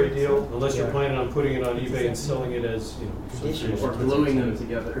temporary deal unless you're Yeah. planning on putting it on eBay and selling it as Traditional. Or gluing them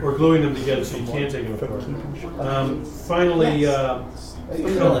together. or gluing them together so you can't take them apart. Finally,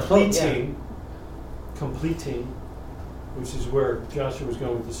 completing, which is where Joshua was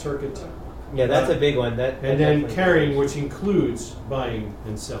going with the circuit, Yeah, that's a big one. That and then definitely- carrying, which includes buying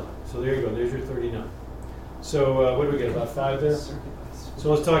and selling. So there you go. There's your 39. So what do we get? About 5 there.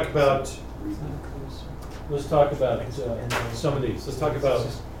 So let's talk about some of these. Let's talk about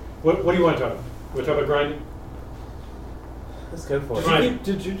what do you want to talk about? Want to talk about grinding? Let's go for it. Right.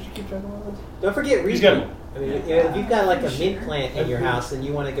 Did you keep track of all that? Don't forget He's got reaping. one. I mean, if you've got like a mint plant in your house and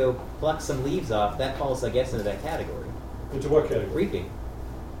you want to go pluck some leaves off, that falls, I guess, into that category. Into what category? Reaping.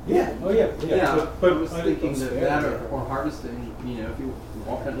 Yeah. Oh yeah. Yeah, But I was thinking that's that fair. that or harvesting. You know, if you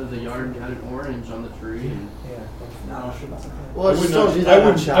walk out of the yard and you had an orange on the tree, and Not on Shabbat. Well, I I just would told not. you I that on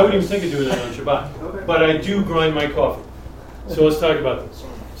wouldn't. I wouldn't even Shabbos. think of doing that on Shabbat. Okay. But I do grind my coffee. So let's talk about this.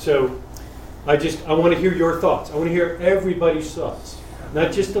 So I want to hear your thoughts. I want to hear everybody's thoughts.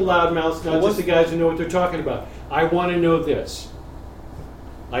 Not just the loudmouths, not just the guys who know what they're talking about. I want to know this.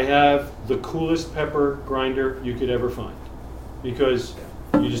 I have the coolest pepper grinder you could ever find. Because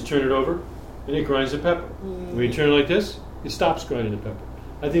you just turn it over and it grinds the pepper. When you turn it like this, it stops grinding the pepper.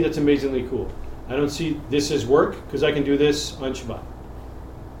 I think that's amazingly cool. I don't see this as work because I can do this on Shabbat.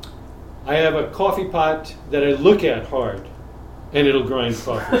 I have a coffee pot that I look at hard and it'll grind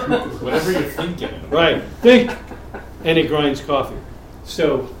coffee. Whatever you're thinking. Right, think, and it grinds coffee.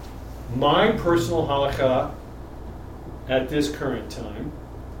 So, my personal halakha at this current time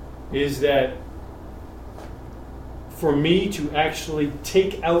is that for me to actually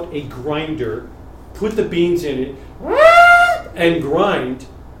take out a grinder, put the beans in it, and grind,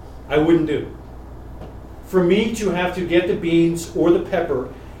 I wouldn't do. For me to have to get the beans or the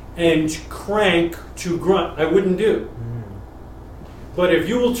pepper and crank to grind, I wouldn't do. But if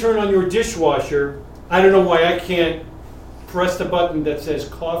you will turn on your dishwasher, I don't know why I can't press the button that says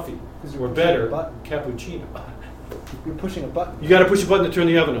coffee, or better, cappuccino. You're pushing a button. You got to push a button to turn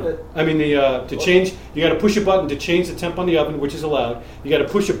the oven on. I mean, to change. You got to push a button to change the temp on the oven, which is allowed. You got to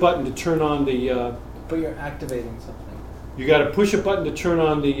push a button to turn on the. But you're activating something. You got to push a button to turn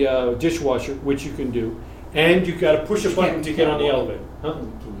on the dishwasher, which you can do, and you got to push a button to get on the elevator. Huh?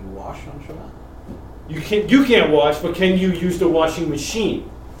 Can you wash on Shabbat? You can't wash, but can you use the washing machine?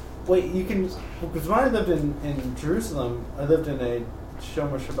 Wait, you can. Because when I lived in Jerusalem, I lived in a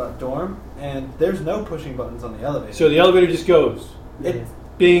Shomer Shabbat dorm, and there's no pushing buttons on the elevator. So the elevator just goes. It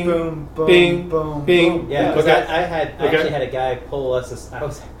Bing, boom, boom, bing, boom, bing. boom. Yeah, because Okay. I Okay. actually had a guy pull us.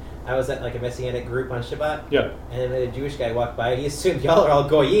 I was at like a Messianic group on Shabbat. Yeah. And then a Jewish guy walked by, and he assumed y'all are all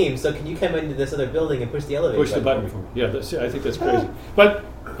goyim. So can you come into this other building and push the elevator? Push the button for me. Yeah, I think that's crazy. But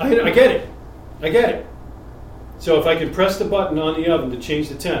I get it. I get it. So if I can press the button on the oven to change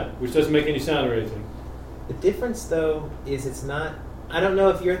the temp, which doesn't make any sound or anything. The difference, though, is it's not. I don't know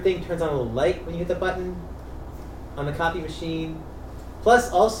if your thing turns on a little light when you hit the button on the copy machine. Plus,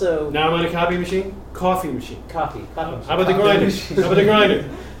 also Now I'm on a copy machine, coffee machine. coffee. How about the grinder? How about the grinder?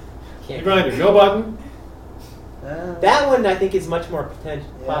 The Can't- grinder, no button. That one I think is much more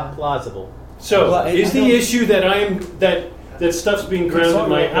Yeah. plausible. So Well, I is the don't- issue that that stuff's being ground in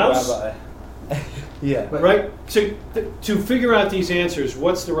my house? Yeah. Right? So to figure out these answers,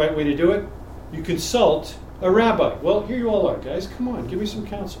 what's the right way to do it? You consult a rabbi. Well, here you all are, guys. Come on, give me some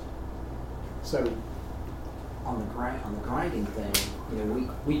counsel. So on the grinding thing, you know,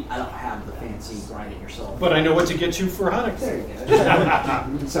 we I don't have the fancy grind it yourself. But I know what to get you for Hanukkah. There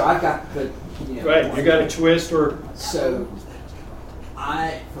you go. So I've got the Right, you got a twist or So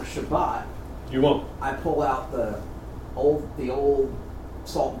for Shabbat, you won't. I pull out the old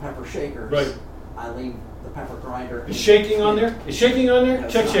salt and pepper shakers. Right. I leave the pepper grinder. Is shaking on there? Is shaking on there? No,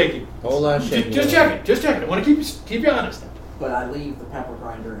 it's Check not. shaking. Hold on, shaking. Just check it. Just check it. I want to keep you honest. But I leave the pepper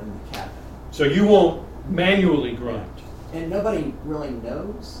grinder in the cabinet. So you won't manually grind. And nobody really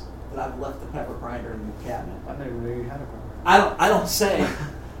knows that I've left the pepper grinder in the cabinet. I never knew you had a grinder. I don't say,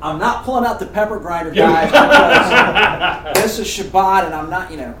 I'm not pulling out the pepper grinder, guys, because this is Shabbat and I'm not,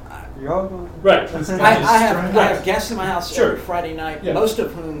 You're all going. Right. I have guests in my house Sure. every Friday night, Yeah. a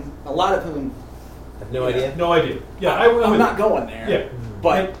lot of whom, I have no idea. No idea. Yeah, I'm not going there. Yeah.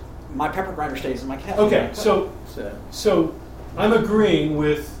 But my pepper grinder stays in my cabinet. Okay, so I'm agreeing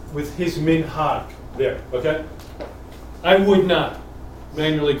with his minhag there, okay? I would not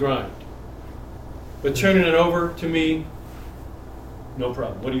manually grind. But turning it over to me, no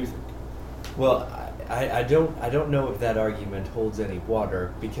problem. What do you think? Well, I don't know if that argument holds any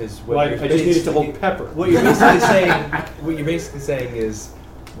water because what Well, I you're just needed to basically- hold pepper. What you're basically saying is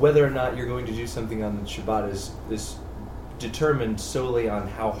whether or not you're going to do something on Shabbat is determined solely on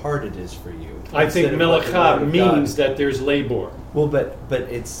how hard it is for you. I think instead of what the melachah Word of means God- that there's labor. Well, but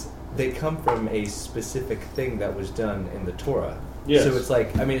they come from a specific thing that was done in the Torah. Yes. So it's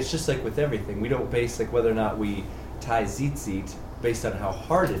like, I mean, it's just like with everything. We don't base like whether or not we tie tzitzit based on how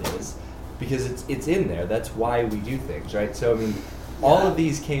hard it is, because it's in there. That's why we do things, right? So I mean, all of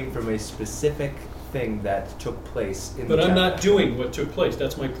these came from a specific thing that took place in. But the I'm not tabernacle. doing what took place.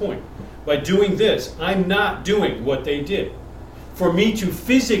 That's my point. By doing this, I'm not doing what they did. For me to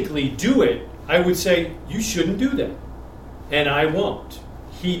physically do it, I would say, you shouldn't do that. And I won't.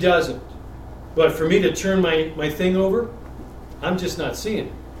 He doesn't. But for me to turn my thing over, I'm just not seeing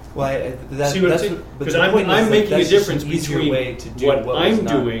it. Well, See what I'm saying? Because I'm making a difference between way to do what was I'm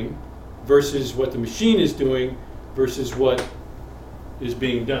not- doing versus what the machine is doing versus what is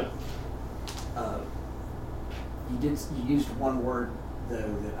being done. You used one word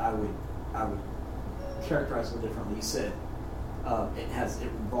though that I would characterize a little differently. You said it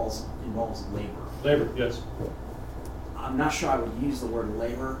involves labor. Labor, yes. I'm not sure I would use the word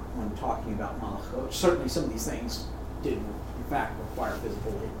labor when talking about malachot. Certainly, some of these things did in fact require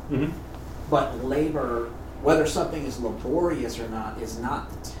physical labor. Mm-hmm. But labor, whether something is laborious or not, is not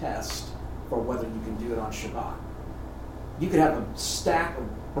the test for whether you can do it on Shabbat. You could have a stack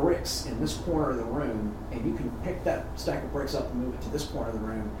of bricks in this corner of the room, and you can pick that stack of bricks up and move it to this corner of the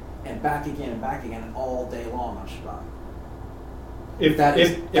room, and back again all day long on Shabbat. That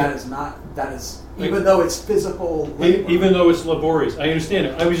is even though it's physical labor. Even though it's laborious. I understand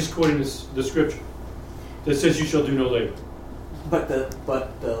it. I was just quoting the scripture that says you shall do no labor. But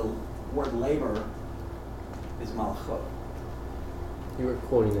the word labor is malachot. You were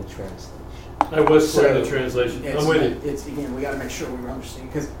quoting the translation. I was quoting the translation. It's, I'm with you. It's again, we got to make sure we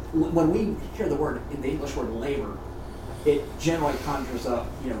understand, because when we hear the word in the English word labor, it generally conjures up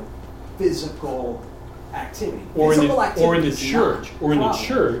physical activity. Or in Physical the activity is not a problem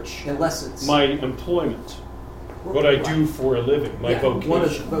church, unless it's my employment, what I do for a living, my vocation. One of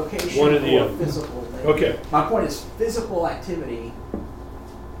the vocation One of the or other. physical labor. Okay. My point is, physical activity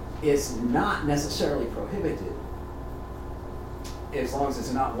is not necessarily prohibited as long as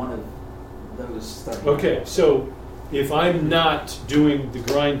it's not one of those 30. Okay, so if I'm not doing the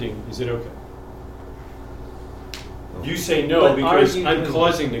grinding, is it okay? You say no But because are you I'm doing-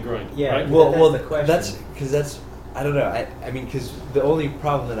 causing the grinding, Yeah. right? Well, That's the question. that's because I don't know. I mean, because the only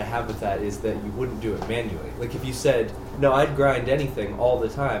problem that I have with that is that you wouldn't do it manually. Like if you said, no, I'd grind anything all the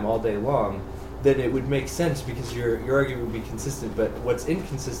time, all day long, then it would make sense because your argument would be consistent. But what's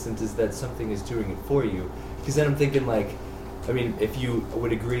inconsistent is that something is doing it for you. Because then I'm thinking like, I mean, if you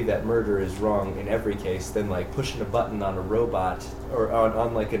would agree that murder is wrong in every case, then like pushing a button on a robot or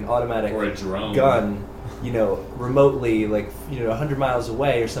on like an automatic Or a drone. gun, remotely, like 100 miles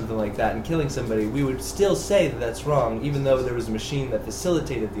away or something like that, and killing somebody, we would still say that that's wrong, even though there was a machine that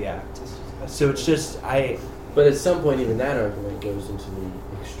facilitated the act. So it's just But at some point, even that argument goes into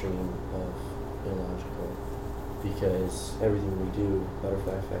the extreme of illogical, because everything we do,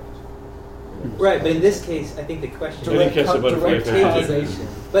 butterfly effect. Right, but in this case, I think the question I didn't catch the butterfly direct effect. causation.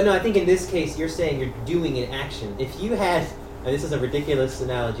 But no, I think in this case, you're saying you're doing an action. If you had, and this is a ridiculous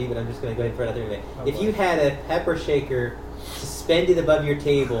analogy, but I'm just going to go ahead and throw it out there anyway. If you had a pepper shaker suspended above your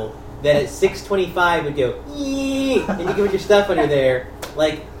table that at 6:25 would go, "Eee," and you can put your stuff under there,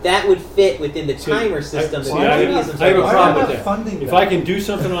 like that would fit within the timer system. See, that I Judaism have a started. problem not with that. funding If that? I can do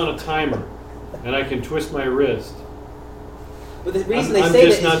something on a timer and I can twist my wrist, But the reason I'm they say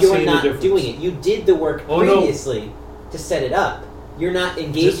just that not is you're seeing the not difference. doing it. You did the work Oh, no. previously to set it up. You're not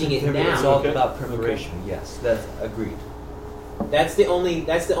engaging it It's now. all Okay. about preparation. Yes, that's agreed. That's the only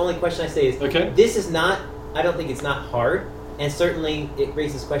question I say is Okay. this is not. I don't think it's not hard, and certainly it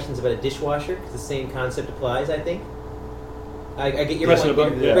raises questions about a dishwasher because the same concept applies. I think. I get your Pressing point. a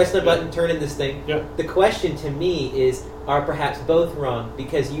button, You're yeah, pressing a yeah. button, turning this thing. Yeah. The question to me is: are perhaps both wrong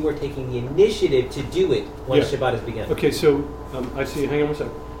because you are taking the initiative to do it once Yeah. Shabbat has begun? okay, so I see. Hang on one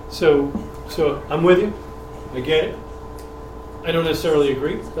second. So I'm with you. I get it. I don't necessarily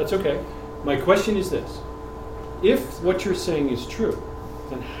agree. That's okay. My question is this: if what you're saying is true,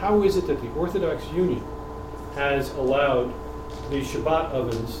 then how is it that the Orthodox Union has allowed the Shabbat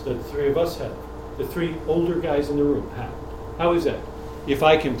ovens that the three of us have, the three older guys in the room have? How is that? If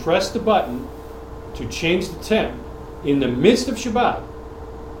I can press the button to change the temp in the midst of Shabbat,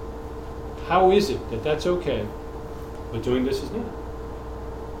 how is it that that's okay, but doing this is not?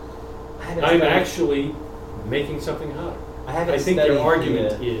 I'm actually making something hotter. I think their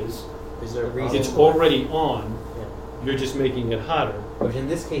argument is there a reason it's for it? already on. Yeah. You're just making it hotter. Which in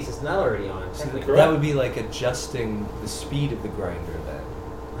this case, it's not already on. Technically. That would be like adjusting the speed of the grinder then.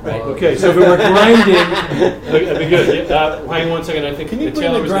 Right. Okay. So if it were grinding, that'd be good. Hang on 1 second. I think Can you the bring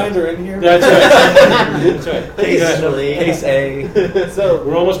Taylor the was grinder next. in here? That's right. That's right. Occasionally. Case A. So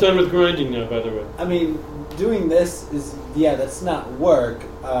We're almost done with grinding now, by the way. I mean, doing this is that's not work.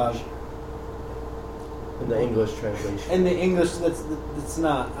 In the English translation. In the English, that's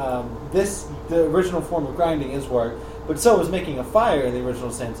not. The original form of grinding is work, but so is making a fire in the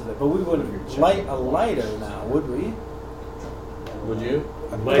original sense of it. But we wouldn't light a lighter now, would we? Would you?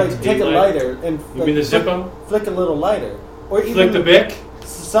 Like take a lighter and You mean the Zippo? flick a little lighter, or even Flick the Bic?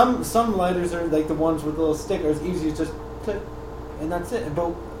 Some lighters are like the ones with the little stickers, easy to just click, and that's it.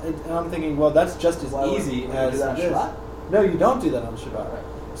 But and I'm thinking, well, that's just as easy as do that on this. Shabbat? No, you don't do that on Shabbat.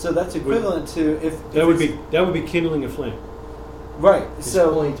 So that's equivalent to if That would it's- be kindling a flame. right. His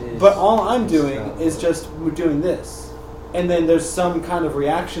So, point is but all I'm it's doing not is work. just we're doing this, and then there's some kind of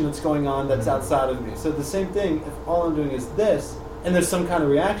reaction that's going on that's Mm-hmm. outside of me. So the same thing. If all I'm doing is this, and there's some kind of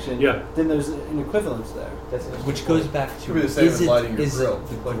reaction, Yeah. then there's an equivalence there. That's an Which goes back to Could be the same is as it, lighting your is grill.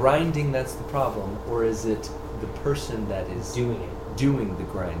 it the grinding that's the problem, or is it the person that is doing it. doing the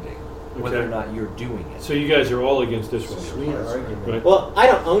grinding, whether Okay. or not you're doing it? So you guys are all against dishwashers, Sweet argument. right? Well, I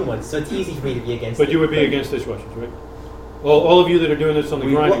don't own one, so it's easy for me to be against it. But you would be against dishwashers, right? All of you that are doing this on the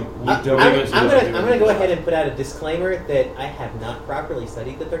grinding, Well, would be against I'm dishwashers. going to go ahead and put out a disclaimer that I have not properly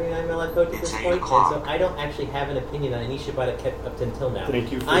studied the 39 milliliter code at this point, and so I don't actually have an opinion on any Shabbat kept up until now.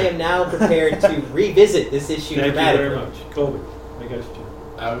 Thank you for I am now prepared to revisit this issue Thank you dramatically. very much. Colby, I got you.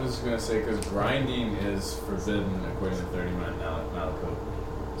 I was just gonna say because grinding is forbidden according to 39 mile code.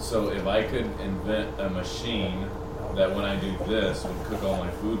 So if I could invent a machine that when I do this would cook all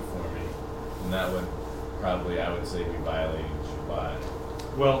my food for me, then that would probably, I would say, be violating Shabbat.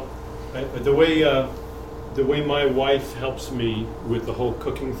 Well, the way my wife helps me with the whole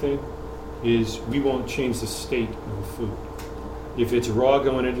cooking thing is we won't change the state of the food. If it's raw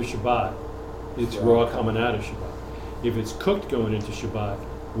going into Shabbat, it's raw coming out of Shabbat. If it's cooked going into Shabbat,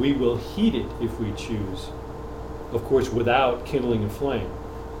 we will heat it if we choose. Of course, without kindling a flame.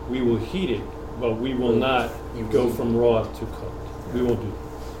 We will heat it, but we will not go from raw to cooked. We won't do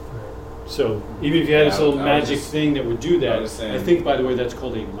that. So even if you had this Yeah, little I was magic just- thing that would do I that, was saying- I think, by the way, that's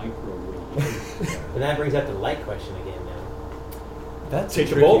called a microwave. And that brings up the light question again now. That's Take a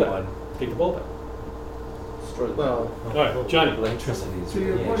the tricky bulb out. one. Take the bulb out. Well, All right, Johnny. Electricity is To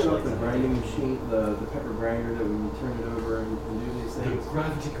your really point about the actually- grinding machine, the pepper grinder that when you turn it over and do these things.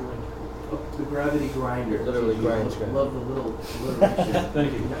 Gravity grinder. Oh, the gravity grinder. It literally Geez, you grinds Love the little shit.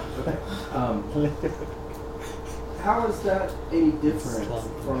 Thank you. Okay. How is that any different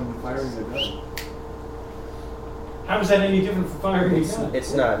from firing a gun? How is that any different from firing a gun?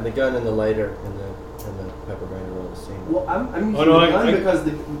 it's not. The gun and the lighter and the pepper grinder are all the same. Well, I'm using Oh, no, the I- gun I-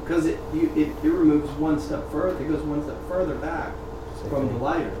 because it removes one step further. It goes one step further back Same from thing. the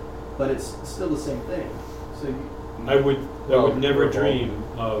lighter, but it's still the same thing. So you, I would Well, never we're all- dream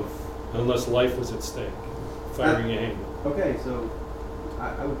of, unless life was at stake, firing a handgun. okay, so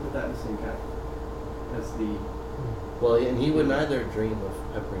I would put that in the same category as the. Well, and he would neither dream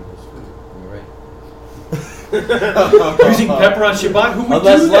of peppering his food. You're right. Using pepper on Shabbat, who would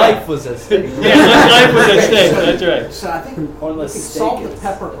Unless do that? life was at stake. Yeah, unless life was at stake. That's right. So I think Or you unless can steak solve the is-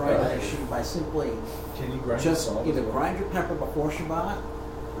 pepper grinder Right. issue by simply Can you grind just salt? either grind your pepper before Shabbat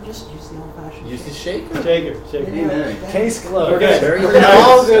or just use the old-fashioned Use the shaker. shaker. Shaker, shaker. Amen. Case closed. Okay. Very We're good.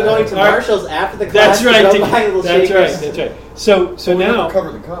 all going to All right. Marshall's after the class. That's right. To go buy little That's shakers. right. That's right. So Well, we never now,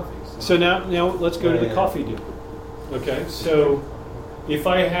 cover the coffee. so now let's go to the Yeah. coffee deal. Okay. So if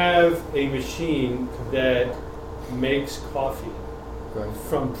I have a machine that makes coffee Grind.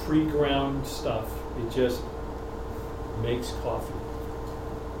 from pre-ground stuff, it just makes coffee.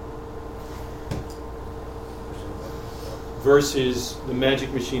 Versus the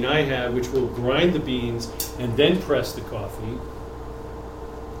magic machine I have, which will grind the beans and then press the coffee.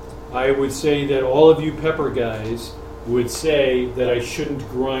 I would say that all of you pepper guys would say that I shouldn't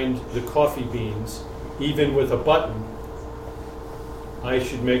grind the coffee beans, even with a button. I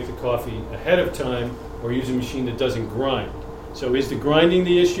should make the coffee ahead of time or use a machine that doesn't grind. So is the grinding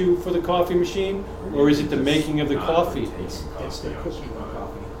the issue for the coffee machine, or is it the making of the coffee? It's the cooking of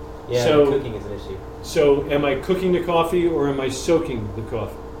coffee. Yeah, So- cooking is an issue. So am I cooking the coffee or am I soaking the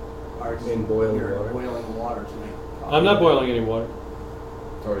coffee? Or In boiling you're water. boiling water to make coffee. I'm not boiling any water.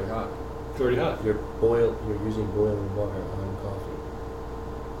 It's already hot. already hot. You're using boiling water on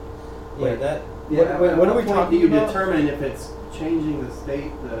coffee. Yeah, that. Yeah, what are we point talking do you about? determine if it's changing the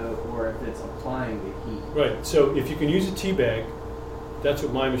state though, or if it's applying the heat? Right. So if you can use a tea bag, that's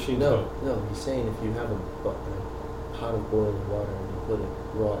what my machine's No, about. no. He's saying if you have a pot of boiling water and you put a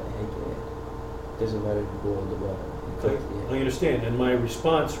raw egg in it, it doesn't matter if you boil the water. You cook the I egg. understand. And my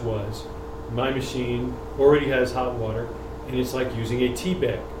response was, my machine already has hot water, and it's like using a tea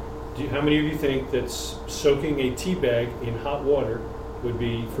bag. How many of you think that soaking a tea bag in hot water would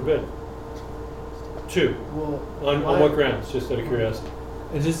be forbidden? 2. Well, On what grounds? Just out of curiosity.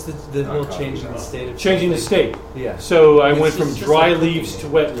 It's just the Not whole coffee, changing the no. state of Changing the something. state. Yeah. So I It's went from just dry like cooking leaves it. to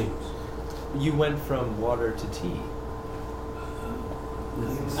wet leaves. You went from water to tea.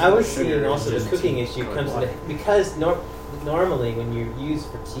 I was seeing Sugar also is the just cooking tea, issue colored comes water. into because normally when you use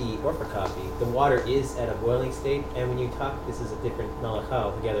for tea or for coffee, the water is at a boiling state, and when you talk, this is a different malacha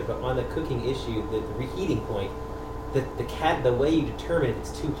altogether. But on the cooking issue, the reheating point, the way you determine if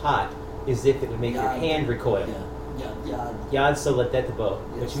it's too hot is if it would make your Yad. hand recoil. Yeah. Yad solatetabo,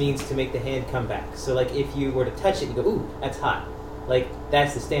 which Yes. means to make the hand come back. So like if you were to touch it, you go, ooh, that's hot. Like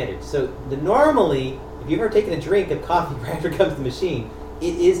that's the standard. So normally, if you've ever taken a drink of coffee right after it comes to the machine,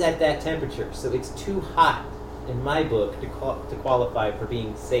 it is at that temperature. So it's too hot in my book to qualify for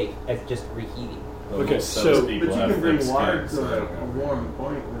being safe as just reheating. Okay, Most so- people But you have can bring thick water skin, to so I a don't know. warm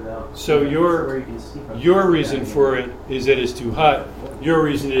point without. So where you can steep up. Your reason for it is that it's too hot. Your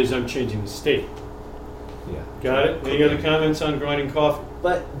reason is I'm changing the state. Yeah. Got it? Any other comments on grinding coffee?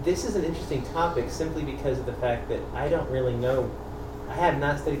 But this is an interesting topic simply because of the fact that I don't really know. I have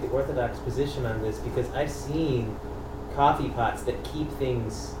not studied the Orthodox position on this because I've seen coffee pots that keep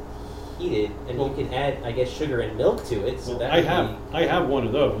things heated, and you can add, I guess, sugar and milk to it. So Well, that I would have be I have one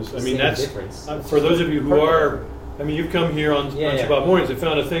of those. I the mean, same that's difference. for those of you who are. I mean, you've come here on Yeah, yeah. Shabbat mornings and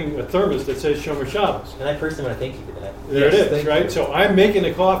found a thermos that says Shomer Shabbos. And I personally want to thank you for that. There Yes, it is, thank right? you. So I'm making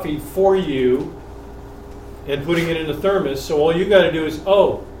the coffee for you and putting it in a thermos. So all you got to do is,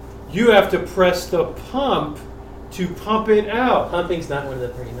 you have to press the pump to pump it out. Pumping's not one of the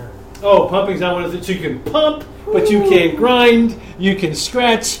 39. Oh, pumping's not one of the. So you can pump, but you can't grind. You can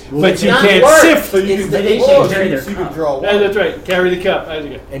scratch, but it's you not can't work. sift. It's the They issue. should carry their cup. That's right. Carry the cup. That's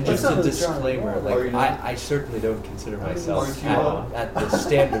good. And That's just a not the John disclaimer, Wall. Are you like not? I certainly don't consider myself Aren't you at the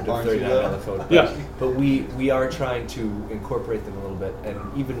standard of Aren't you 39 though? melatonin. Yeah. But we are trying to incorporate them a little bit, and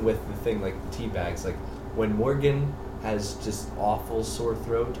even with the thing like the tea bags, like when Morgan has just awful sore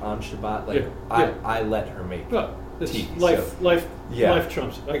throat on Shabbat, like Yeah. I let her make Well, it's tea. life Yeah.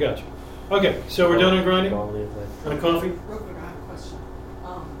 trumps it. I got you. Okay, so we're done on grinding? Quality of life. On coffee? Real quick, I have a question.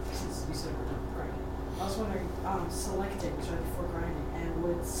 Since you said we're done grinding, I was wondering, selecting was right before grinding, and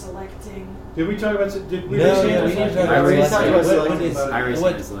would selecting. Did we talk about? Did we? No, just yeah, answer we that? didn't talk I about already selecting. said What selecting, is- but- I already what-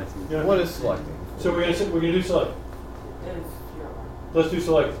 started selecting. Yeah. What is selecting? So we're gonna do select. If you're, Let's do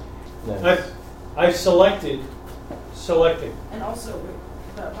select. Nice. I selected selecting. and also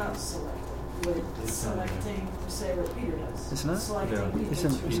about selecting, would selecting say what Peter does? It's not? Selecting No. people It's to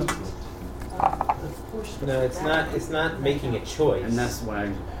portion No, it's not. It's not making a choice. And that's what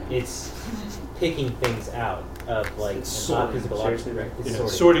I. It's picking things out of like It's an sorting. physical Seriously, object. It's Yeah,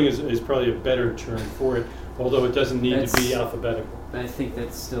 sorting. sorting is probably a better term for it, although it doesn't need to be That's- alphabetical. I think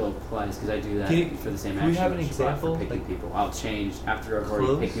that still applies because I do that Can you- for the same can we action. have an with Shabbat example? For picking Like- people, I'll change after I've already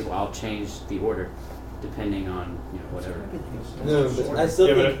picked Clothes? people. I'll change the order depending on whatever. No, but I still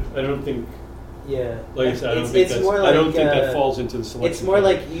Yeah, think. but I don't think. Yeah. Like I said, I don't It's- think it's that's. more I don't like, think that uh, falls into the selection. It's more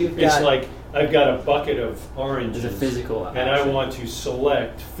like you've It's got. like I've got a bucket of oranges. There's a physical and I action. want to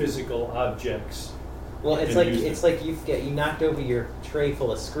select physical objects. Well, it's and like use it's them. like you knocked over your tray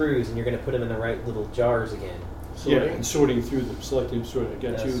full of screws, and you're going to put them in the right little jars again. Yeah, and sorting through them, selecting and sorting. I got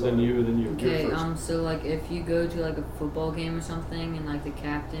Yeah, you, then sorting. you, then you. Okay, You're first. so like if you go to like a football game or something and like the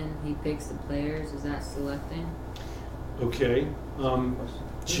captain, he picks the players, is that selecting? Okay.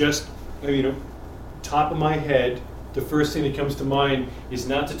 Just, top of my head, the first thing that comes to mind is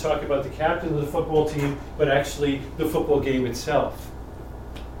not to talk about the captain of the football team, but actually the football game itself,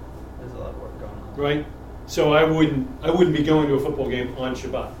 There's a lot of work going on. right? So I wouldn't be going to a football game on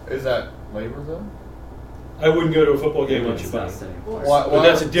Shabbat. Is that labor though? I wouldn't go to a football game on It's not Shabbat. setting Well, apart. But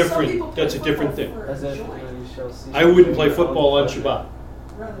that's a Some people different. play That's a different football thing. for As if joy, you shall see. I wouldn't play football on Shabbat.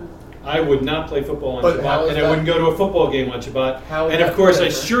 rather than I would not play football on But how Shabbat, is and I that- wouldn't go to a football game on Shabbat. How is And of that course, I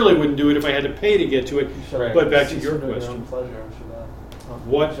different? surely wouldn't do it if I had to pay to get to it. But back to your question.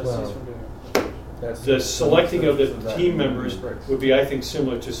 What the selecting of the team members would be, I think,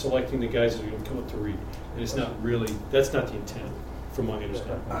 similar to selecting the guys that are going to come up to read. And it's not really, that's not the intent, from my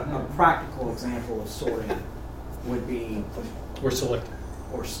understanding. A practical example of sorting would be Or selecting.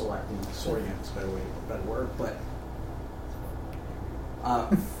 or selecting, sorting is a better word, but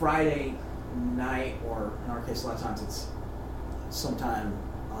Friday night, or in our case, a lot of times it's sometime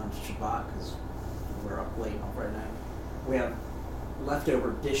on Shabbat because we're up late on Friday night. We have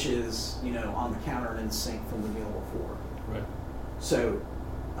leftover dishes, on the counter and in the sink from the meal before. Right. So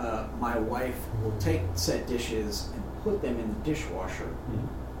my wife will take said dishes and put them in the dishwasher.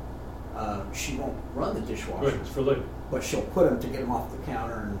 Mm-hmm. She won't run the dishwasher. Right, it's for later. But she'll put them to get them off the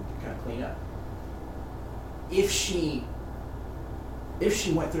counter and kind of clean up. If she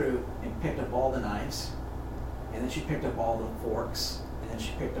went through and picked up all the knives, and then she picked up all the forks, and then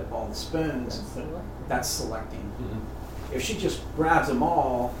she picked up all the spoons, that's selecting. Mm-hmm. If she just grabs them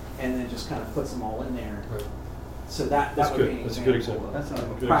all and then just kind of puts them all in there, Right. so that That's would good. be an That's a example, good example. of That's not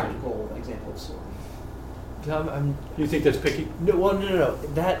a good practical example of sorting. You think that's picky? No, well, no.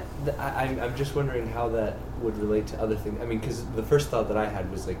 I'm just wondering how that would relate to other things. I mean, because the first thought that I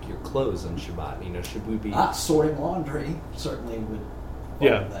had was like your clothes on Shabbat. Should we be? Sorting laundry certainly would.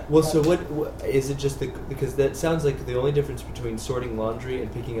 Yeah. That. Well, so what is it? Just because that sounds like the only difference between sorting laundry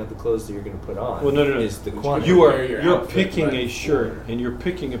and picking out the clothes that you're going to put on. Well, no. Is the quantity. You're picking a shirt and you're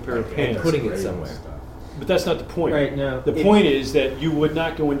picking a pair of and pants, putting it somewhere. but that's not the point. Right, no. The point is that you would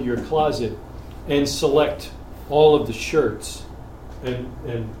not go into your closet and select all of the shirts and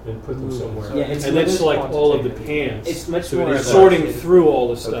put them somewhere, Yeah, and then select all of the pants. It's much So more it of is a- sorting through all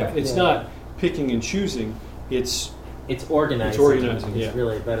the stuff. Okay. It's Yeah. not picking and choosing. It's It's organizing. It's organizing, It's yeah.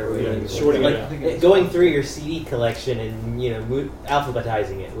 really a better way Yeah, to sorting like, it out. going through your CD collection and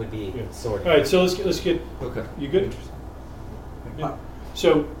alphabetizing it would be Yeah. sorting. all right. So let's get. Okay. You good? Yeah.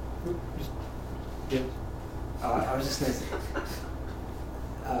 So. Yeah. I was just going to say,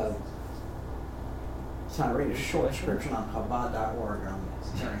 so I read a short description on Chabad.org on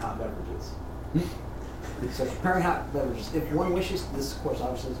preparing hot beverages. So preparing hot beverages, if one wishes, this of course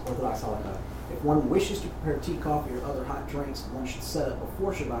obviously is Orthodox halacha, if one wishes to prepare tea, coffee, or other hot drinks, one should set up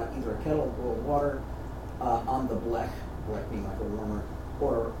before Shabbat either a kettle of boiled water on the blech being like a warmer,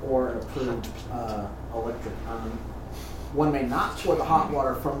 or an approved electric urn. One may not pour the hot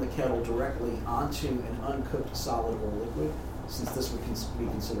water from the kettle directly onto an uncooked solid or liquid, since this would be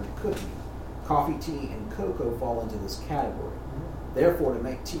considered cooking. Coffee, tea, and cocoa fall into this category. Therefore, to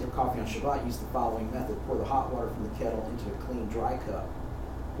make tea or coffee on Shabbat, use the following method. Pour the hot water from the kettle into a clean, dry cup.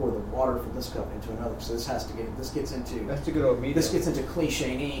 Pour the water from this cup into another. So this gets into That's a good old meat. this gets into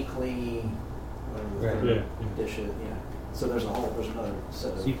cliche, whatever Right. the Yeah. dish is, So there's another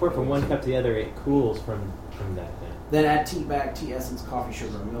set of. So you pour from one cup to the other, it cools from that thing. Then add tea bag, tea essence, coffee,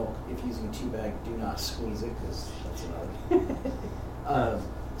 sugar, or milk. If using a tea bag, do not squeeze it because that's another.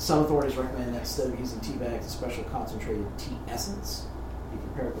 Some authorities recommend that instead of using tea bags, a special concentrated tea essence be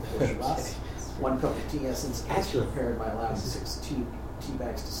prepared before Shabbat. 1 cup of tea essence is prepared by allowing 6 tea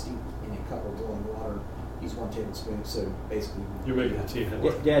bags to steep in a cup of boiling water. Use 1 tablespoon. So basically, You're making the tea.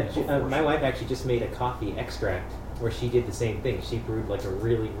 My wife actually just made a coffee extract where she did the same thing. She brewed like a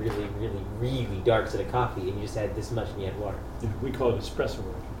really, really, really, really dark set of coffee, and you just had this much and you had water. Yeah, we call it espresso.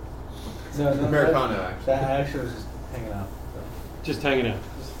 No, Americano, actually. That actually was just hanging out. Just hanging out.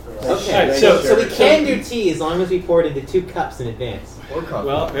 Okay, All right, so we can do tea as long as we pour it into 2 cups in advance. Or coffee.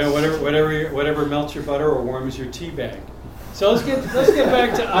 Well, yeah, whatever melts your butter or warms your tea bag. So let's get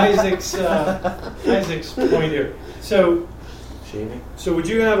back to Isaac's point here. So Shaving? So would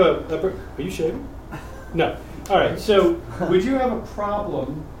you have are you shaving? No. All right. So would you have a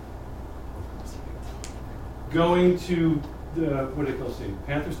problem going to the what do they call the stadium?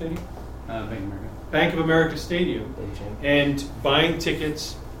 Panther Stadium? Bank of America. Bank of America Stadium, Beijing. and buying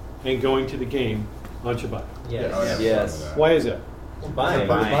tickets and going to the game on Shabbat? Yes. Yes. Why is that? Buying.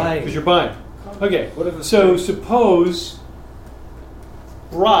 Because you're buying. Okay. So suppose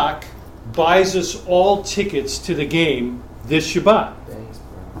Brock buys us all tickets to the game this Shabbat. Thanks,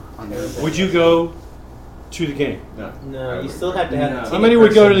 bro. Would you go to the game? No, you still have to have the How ticket many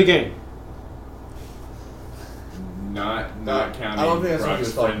would go to person. the game? Not I counting don't think that's what Brock's he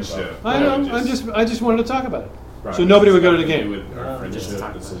was talking friendship. I know. I just wanted to talk about it. Brock So nobody would go to the has game. nothing to do with our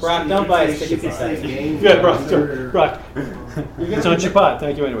friendship. This is- Brock, don't buy us tickets inside. Yeah, Brock. It's on Shabbat.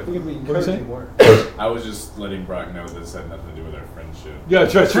 Thank you anyway. We could be What was encouraging it? more. I was just letting Brock know that this had nothing to do with our friendship. Yeah,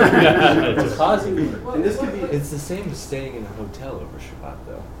 that's right. Yeah. Causing. And this could be. It's the same as staying in a hotel over Shabbat,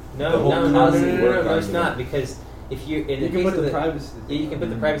 though. No, The whole no, concept work it's on not you. because if you in You the can case put of the privacy. yeah, you can put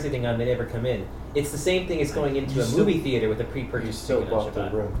the privacy thing on. They never come in. It's the same thing as going into You a still- movie theater with a You pre-purchased still ticket on bought the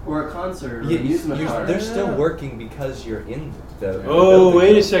Shabbat. room. Or a concert, or You- an amusement park. they're still working because you're in the. Oh, building.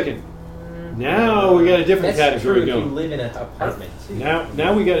 wait a second. Now we got a different That's true category if you going. live in an apartment.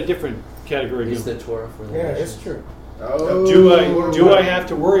 Now we got a different category Is going. the Torah for the Yeah, nations? it's true. Oh. Do I have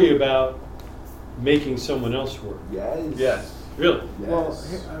to worry about making someone else work? Yes. Really? Well,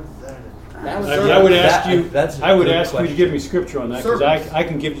 I would ask you. That's a I would good ask you to question. give me scripture on that because Servants. I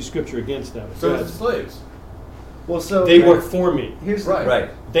can give you scripture against that. So it's slaves. well, so They work for me. Here's Right. Right.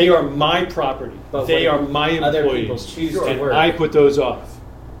 They are my property. But They when are my other people employees, choose to and work. I put those off.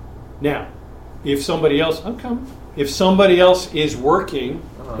 Now, if somebody else, I'm coming. If somebody else is working,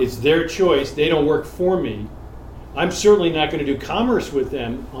 it's their choice. They don't work for me. I'm certainly not going to do commerce with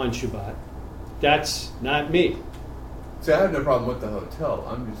them on Shabbat. That's not me. See, I have no problem with the hotel.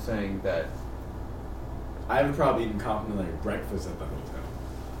 I'm just saying that I have a problem eating complimentary breakfast at the hotel,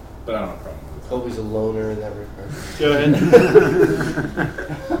 but I don't have a problem with it. Always a loner in that regard. Go ahead.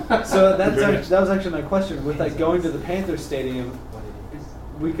 So that's Go ahead. that was actually my question. With like going to the Panthers Stadium,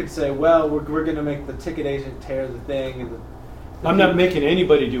 we could say, well, we're going to make the ticket agent tear the thing, and I'm not making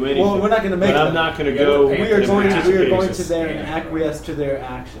anybody do anything. Well, we're not going to make But I'm them. not going to Yeah, go. the We are and going to participate. there and acquiesce to their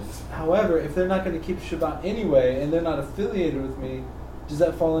actions. However, if they're not going to keep Shabbat anyway, and they're not affiliated with me, does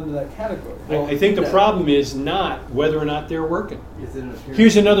that fall into that category? I think the problem is not whether or not they're working. Is it an appearance?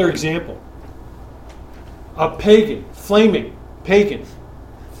 Here's another example. A pagan, flaming pagan.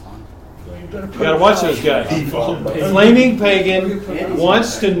 You gotta watch those guys. A flaming pagan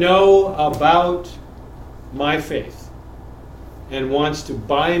wants to know about my faith and wants to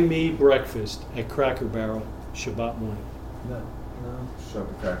buy me breakfast at Cracker Barrel Shabbat morning. No. Shove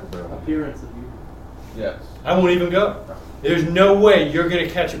the Cracker Barrel. Appearance of you. Yes. I won't even go. There's no way you're going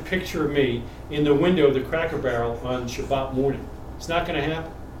to catch a picture of me in the window of the Cracker Barrel on Shabbat morning. It's not going to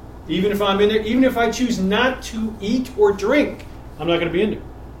happen. Even if I'm in there, even if I choose not to eat or drink, I'm not going to be in there.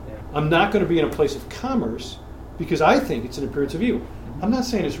 I'm not going to be in a place of commerce because I think it's an appearance of evil. I'm not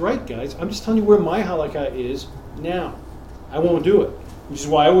saying it's right, guys. I'm just telling you where my halakha is now. I won't do it, which is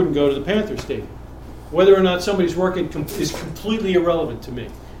why I wouldn't go to the Panthers Stadium. Whether or not somebody's working is completely irrelevant to me.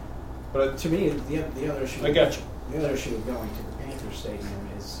 But to me, the other issue. I got you. The other issue of going to the Panthers Stadium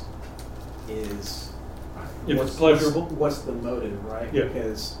is If what's- it's pleasurable. What's the motive, right? Yeah.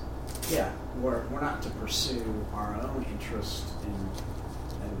 Because we're not to pursue our own interest in.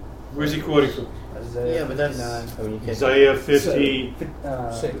 Where's he quoting from? Yeah, but that's. I mean, you can't. Isaiah 50,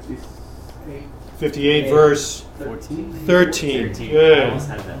 58, verse 13. Good. Almost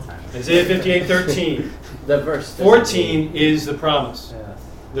had it that time. Isaiah 58, 13. The verse. 14 is the promise Yes.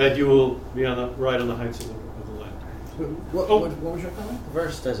 that you will be on the right on the heights of the land. What was your comment? The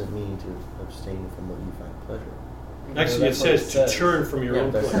verse doesn't mean to abstain from what you find pleasure. Actually, it That's what says to turn from your Yeah,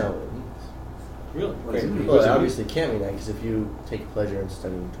 own that's pleasure. not what it means. Really? What does it mean? Well, What does it it obviously can't mean that because if you take pleasure in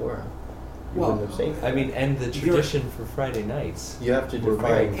studying Torah, you Well, wouldn't abstain. I mean, and the tradition for Friday nights. You have to We're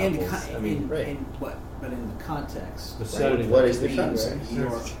define. married. I mean, right. but in the context. The right, Saturday What night. is the means context?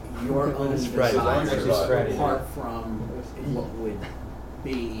 Your own It's Friday night. desires It's Friday apart night. from what would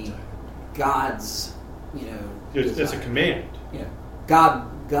be God's, That's a desire. command.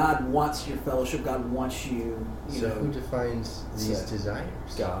 God wants your fellowship. God wants you. So who defines these So- desires?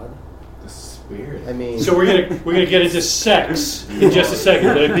 God. The spirit. I mean, So we're gonna get into sex in just a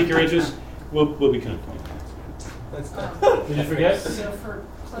second. Did I pique your interest? We'll be kind. Did you forget? So for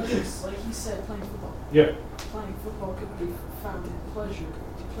pleasures, like you said, playing football. Yeah. Playing football could be found in pleasure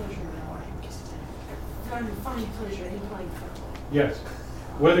in finding pleasure in playing football. Yes.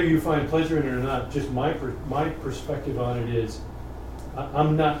 Whether you find pleasure in it or not, just my perspective on it is,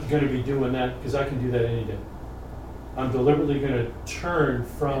 I'm not going to be doing that because I can do that any day. I'm deliberately going to turn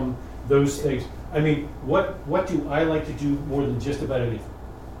from those things. I mean, what do I like to do more than just about anything?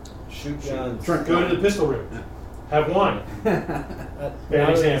 Shoot guns. Go to the pistol range. Have wine. Bad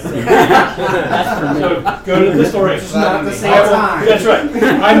example. That's for me. So go to the pistol range. Not the same I won't- time. That's right.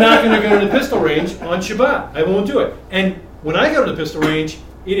 I'm not going to go to the pistol range on Shabbat. I won't do it. And when I go to the pistol range,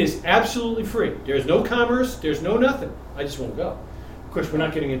 it is absolutely free. There's no commerce. There's no nothing. I just won't go. Of course, we're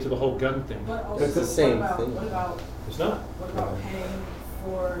not getting into the whole gun thing. But also, It's the same what about, thing. What about, It's not. what about paying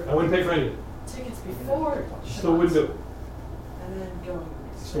for I wouldn't pay for anything. tickets before Still wouldn't do it. and then going?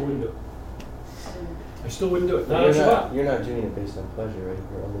 Still wouldn't do it. So, I still wouldn't do it. Not on you're Shabbat. not doing it based on pleasure, right?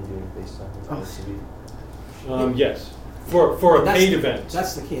 You're only doing it based on what's to be. Yes. For a That's paid the- event.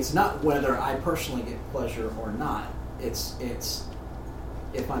 That's the key. It's not whether I personally get pleasure or not. It's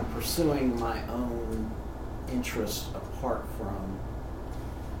if I'm pursuing my own interest apart from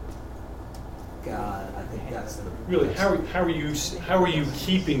God. I think that's the Really, how are you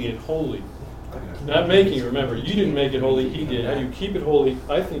keeping it holy? Not making it. Remember, you didn't make it holy. He did. How do you keep it holy?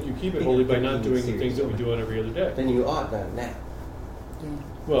 I think you keep it holy by not doing the things that we do on every other day. Then you ought not nap.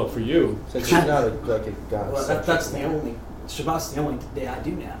 Well, for you, Since it's not like a God. Well, that's the only Shabbat's the only day I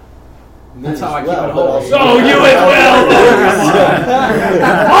do now. That's how I keep well, it but whole. also- Oh, you as well!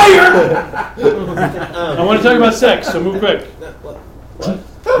 Fire! I want to talk about sex, so move quick.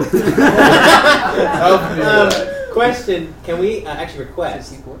 Question: Can we actually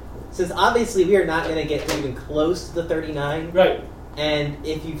request? Since obviously we are not going to get even close to the 39, Right. and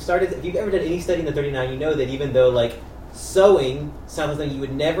if you've ever done any study in the 39, you know that even though like sewing sounds like something you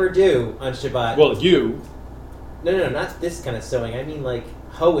would never do on Shabbat. Well, you. No, not this kind of sewing. I mean like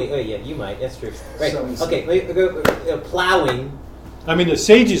hoeing. Oh yeah, you might. That's true. Right. Sewing. Okay. Plowing. I mean, the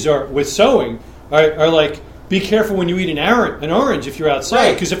sages are with sowing are like, be careful when you eat an orange if you're outside,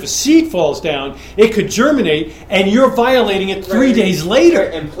 Right. because if a seed falls down, it could germinate, and you're violating it 3 days later.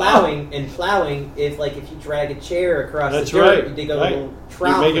 Right, and plowing if you drag a chair across That's the dirt, right. you dig a Right. little You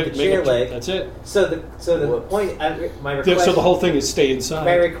trough make with it- the make chair it- leg. That's it. So the point, my request. So the whole thing is stay inside.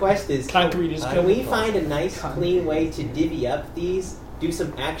 My request is, Concrete is can we find a nice, clean way to divvy up these? Do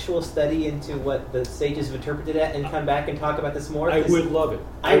some actual study into what the sages have interpreted it, and come back and talk about this more. I 'Cause would love it.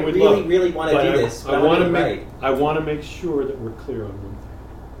 I would really, love it. really want to But do this. But I want want to to make. right. I want to make sure that we're clear on one thing.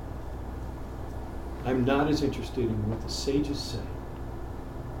 I'm not as interested in what the sages say.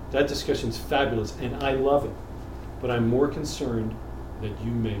 That discussion's fabulous, and I love it. But I'm more concerned that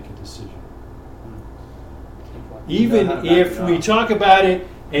you make a decision. Even if we talk about it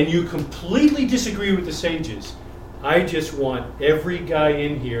and you completely disagree with the sages, I just want every guy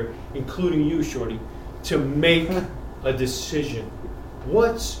in here, including you, Shorty, to make a decision.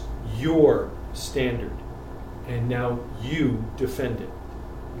 What's your standard? And now you defend it.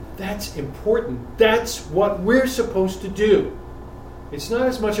 That's important. That's what we're supposed to do. It's not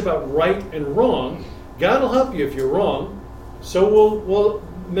as much about right and wrong. God will help you if you're wrong. So will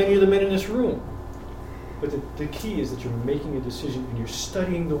many of the men in this room. But the key is that you're making a decision and you're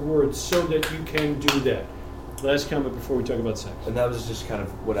studying the Word so that you can do that. Last comment before we talk about sex. And that was just kind of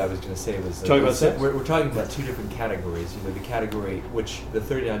what I was going to say. Was Talking about sex? We're talking about two different categories. You know, the category which the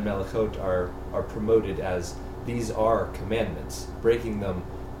 39 Melachot are promoted as these are commandments. Breaking them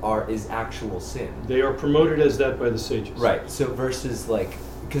is actual sin. They are promoted as that by the sages. Right. So versus like,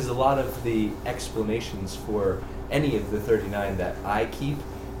 because a lot of the explanations for any of the 39 that I keep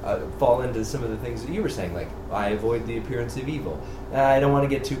fall into some of the things that you were saying, like I avoid the appearance of evil. I don't want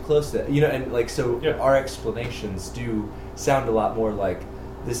to get too close to that. You know, and like so our explanations do sound a lot more like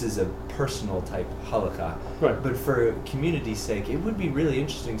this is a personal type halakha. Right. But for community's sake, it would be really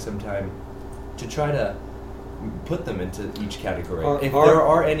interesting sometime to try to put them into each category. If there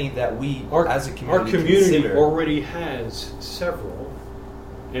are any that we as a community our community consider. already has several,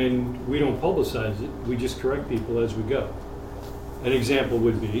 and we don't publicize it. We just correct people as we go. An example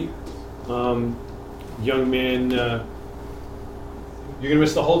would be, young man. You're going to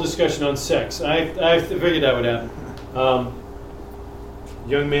miss the whole discussion on sex. I figured that would happen.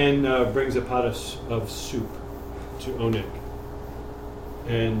 Young man brings a pot of soup to Onik,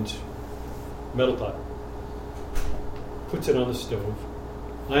 and metal pot. Puts it on the stove.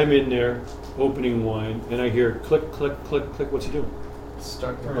 I'm in there opening wine, and I hear click, click, click, click. What's he doing?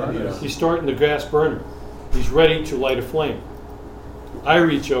 Start the burner. He's starting the gas burner. He's ready to light a flame. I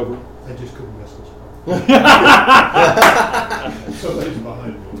reach over. I just couldn't miss this part. Somebody's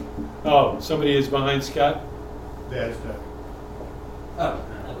behind me. Oh, somebody is behind Scott? That's that. Oh,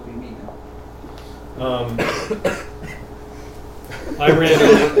 that would be me now. I ran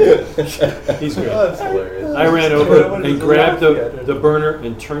over. He's good. Oh, that's hilarious. I ran over and grabbed the burner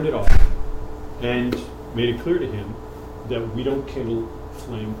and turned it off, and made it clear to him that we don't kindle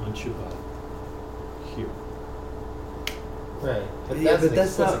flame on Shabbat here. Right. But Yeah, that's but an that's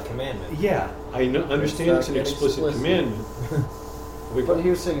explicit not- commandment. Yeah. I understand it's an explicit commandment. But he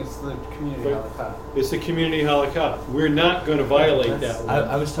was saying it's the community halakha. It's the community halakha. We're not going to violate that.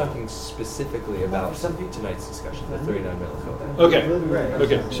 I was talking specifically about tonight's discussion, the 39 Melachot. Okay.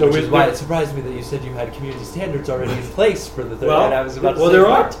 Okay. So which is with why the- it surprised me that you said you had community standards already in place for the 39. Well, I was about to well, say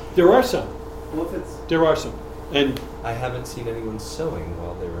there what? are some. Well, if it's There are some, and I haven't seen anyone sewing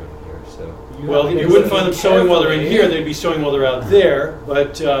while they were in here, so. well, you wouldn't find them sewing while they're in here. They'd be sewing while they're out there.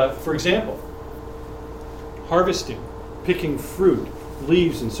 But for example, harvesting, picking fruit,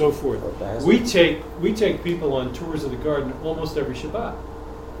 leaves, and so forth. We take people on tours of the garden almost every Shabbat.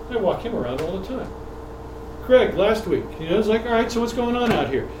 I walk him around all the time. Craig, last week, it's like, all right, so what's going on out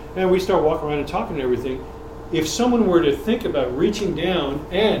here? And we start walking around and talking and everything. If someone were to think about reaching down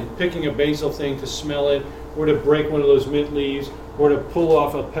and picking a basil thing to smell it, or to break one of those mint leaves, or to pull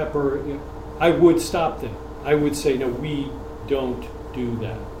off a pepper, I would stop them. I would say, no, we don't do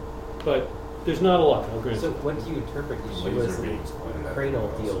that. But there's not a lot, I'll grant So you. what do you interpret these Laser as beams pointed at cradle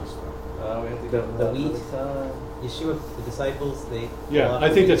the deals? We have to go The wheat? Yeshua, the disciples, they. Yeah, I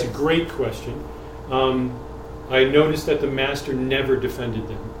think that's a great question. I noticed that the master never defended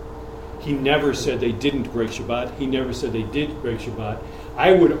them. He never said they didn't break Shabbat. He never said they did break Shabbat.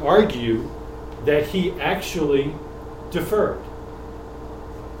 I would argue that he actually deferred.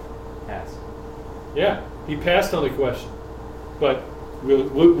 Pass. Yeah, he passed on the question, but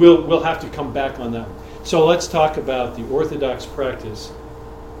we'll have to come back on that one. So let's talk about the Orthodox practice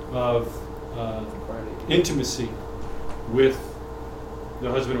of intimacy with the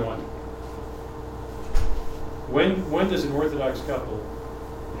husband and wife. When does an Orthodox couple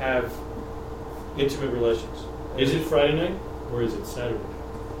have intimate relations? Is it Friday night or is it Saturday?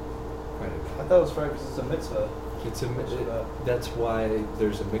 Friday. I thought it was Friday because it's a mitzvah. It's a that's why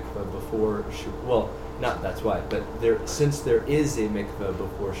there's a mikveh before Shabbat. Well, not that's why, but since there is a mikveh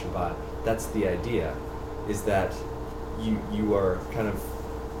before Shabbat, that's the idea, is that you are kind of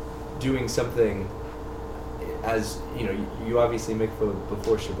doing something. As you know, you obviously mikveh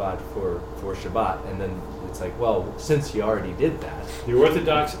before Shabbat for Shabbat, and then it's like, well, since you already did that. The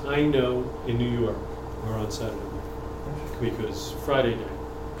Orthodox I know in New York are on Saturday because Friday night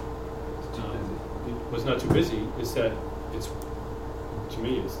it was not too busy. It's that it's, to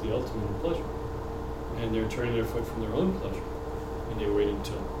me, it's the ultimate in pleasure, and they're turning their foot from their own pleasure, and they wait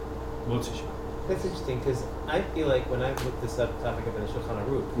until Motzei Shabbat. That's interesting because I feel like when I looked this up, topic up in the Shulchan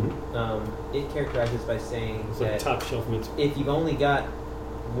Aruch, it characterizes by saying It's that like top shelf mitzvah. if you've only got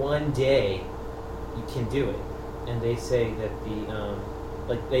one day, you can do it. And they say that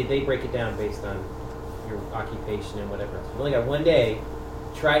they break it down based on your occupation and whatever else. You've only got one day,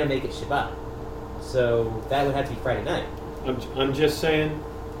 try to make it Shabbat. So that would have to be Friday night. I'm just saying,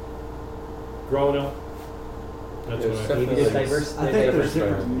 growing up, that's what I Maybe there's diversity. I think there's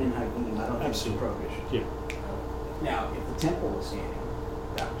different minhagim. I don't think it's a Absolutely. prohibition. Yeah. Now, if the temple was standing,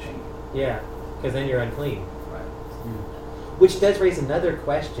 that would change. Yeah, because then you're unclean. Right. Which does raise another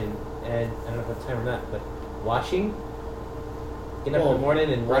question, and I don't know if I have time or not, but washing? Getting up in the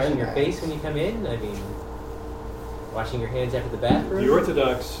morning and washing your face when you come in? I mean, washing your hands after the bathroom? The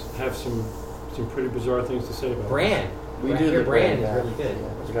Orthodox have some pretty bizarre things to say about Bran. We do your the bran is bath. really good.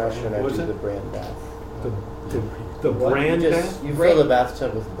 Yeah. Josh and I What is do it? the bran bath. the brand. You fill the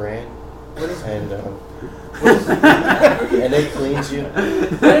bathtub with bran, and and it cleans you.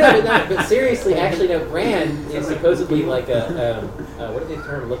 No, but seriously, actually, no. Bran is supposedly like a what is the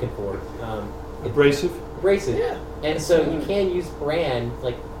term I'm looking for? Abrasive. Abrasive. Yeah. And so you can use bran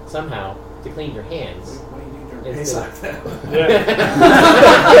like somehow to clean your hands. What do you do during Instead Pesach of- then?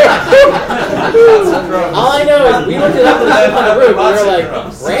 All I know is we looked it up on the roof. We were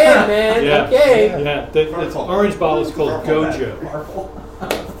like, bran, man. Yeah. Okay. Yeah. The orange bottle is called Gojo.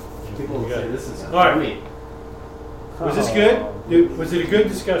 People will say this is All right. Was this good? Was it a good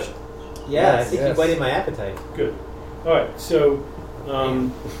discussion? Yeah, I think you whetted my appetite. Good. All right. So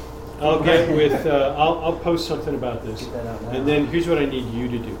I'll get with. I'll post something about this, and then here's what I need you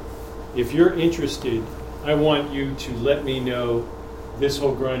to do. If you're interested, I want you to let me know. This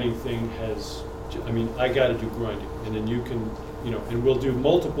whole grinding thing has. I mean, I got to do grinding, and then you can, and we'll do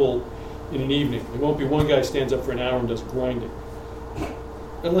multiple in an evening. It won't be one guy stands up for an hour and does grinding,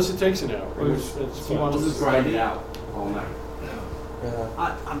 unless it takes an hour. That's fine. We'll just grind it out all night.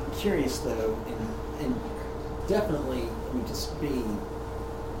 I'm curious though, and definitely, I mean, just being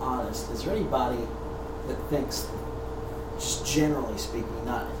honest, is there anybody that thinks, just generally speaking,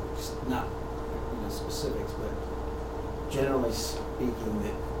 not specifics, but generally speaking,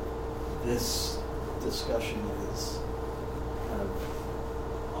 that this discussion is kind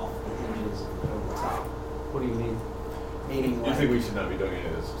of off the hinges and over the top? What do you mean? Meaning, You like, think we should not be doing any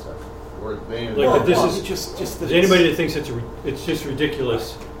of this stuff? Or they Like that this well, is just that Is anybody that thinks it's just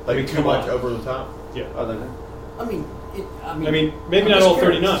ridiculous? like I mean, too come much on. over the top? Yeah. I mean, I mean, maybe I'm not just all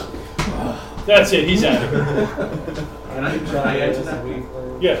curious. 39. That's it. He's out of here. Can I add to that?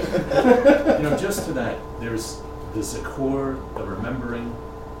 Yes. Just to that, there's the Zakor, the remembering,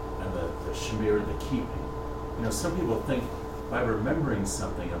 and the Shamir, the keeping. Some people think by remembering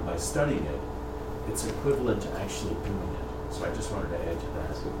something and by studying it, it's equivalent to actually doing it. So I just wanted to add to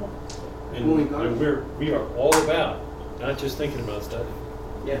that. And we are all about not just thinking about studying,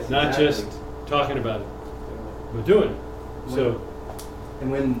 Yes, not exactly. just talking about it, but doing it. So. And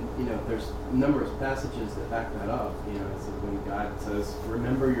when, there's numerous passages that back that up, it says when God says,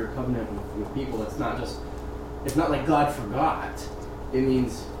 remember your covenant with people, it's not like God forgot. It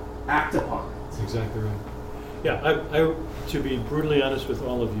means act upon it. That's exactly right. Yeah, I to be brutally honest with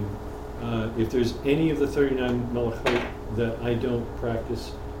all of you, if there's any of the 39 malachot that I don't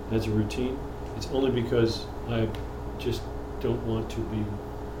practice as a routine, it's only because I just don't want to be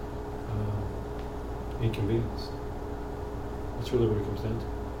inconvenienced. That's really what it comes down to.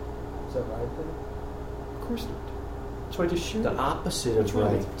 Is that right then? Of course not. That's why I just shared The it. opposite What's of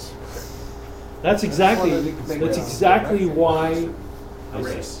wrong right. with That's exactly why. A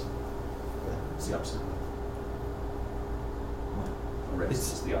race. It's the opposite. A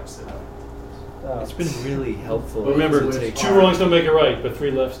race is the opposite. It's been really helpful. But remember, to take 2 wrongs don't make it right, but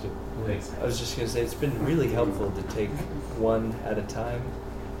 3 lefts do. I was just going to say, it's been really helpful to take one at a time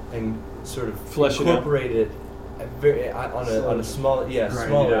and sort of Flesh it out. incorporate it on a small, Grind it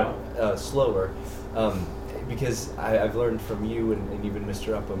smaller, slower. Because I've learned from you and even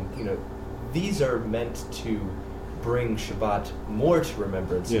Mr. Upham, these are meant to bring Shabbat more to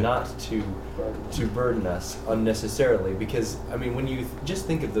remembrance, not to burden us unnecessarily. Because when you just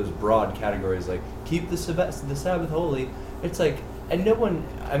think of those broad categories like keep the Sabbath holy, it's like, and no one,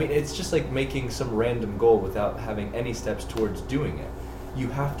 it's just like making some random goal without having any steps towards doing it. You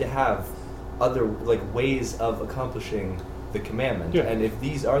have to have other ways of accomplishing the commandment, and if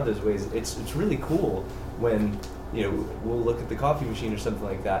these are those ways, it's really cool when we'll look at the coffee machine or something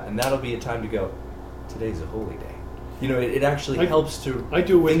like that, and that'll be a time to go, today's a holy day. It actually helps to I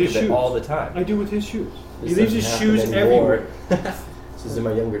do with think his of it shoes. all the time. I do with his shoes. This He leaves his doesn't shoes happen anymore. everywhere. This is in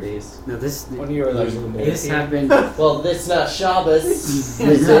my younger days. No, this When you were this happened. Well, this not Shabbos,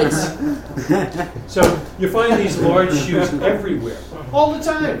 is it? So you find these large shoes everywhere, all the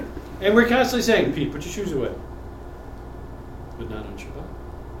time. And we're constantly saying, Pete, put your shoes away. But not on Shabbat.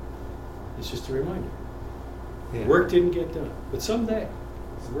 It's just a reminder. Yeah. Work didn't get done. But someday,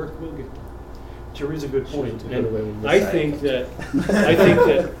 work will get done. Jerry's a good point. Shoes will go away And with I this think side.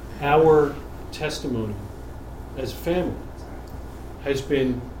 that our testimony as a family has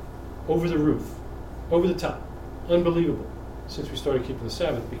been over the roof, over the top, unbelievable since we started keeping the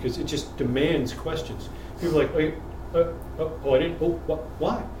Sabbath, because it just demands questions. People are like, I didn't,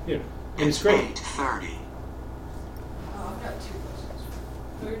 why? And it's great. 8:30. I've got 2 questions.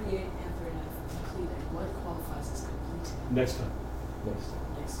 38 and 39 for completing. What qualifies as completing? Next time. Next time.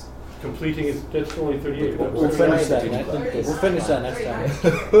 Completing is, that's only 38. We'll finish that. We'll finish that next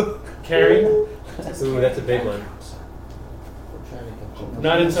time. Carrying, Ooh, that's a big one.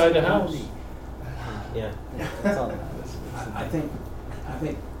 not inside the house. Yeah. That's all. I think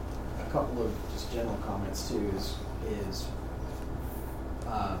a couple of just general comments too is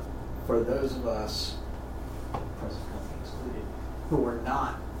for those of us, present company excluded, who were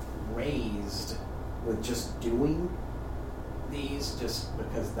not raised with just doing these just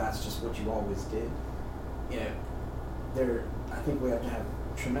because that's just what you always did. I think we have to have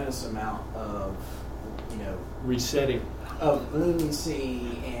a tremendous amount of Resetting. of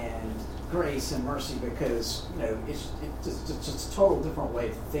leniency and grace and mercy, because it's just a total different way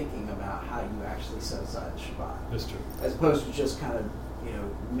of thinking about how you actually set aside Shabbat, That's true. as opposed to just kind of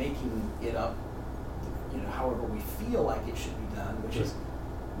making it up however we feel like it should be done, which is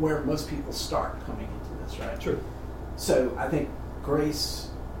where most people start coming into this, right? True. So I think grace,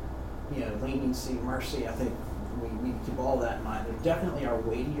 leniency, mercy, I think we need to keep all that in mind. There definitely are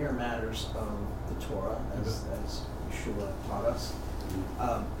weightier matters of the Torah, as Yeshua taught us.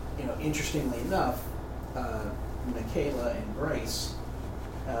 Interestingly enough, Michaela and Grace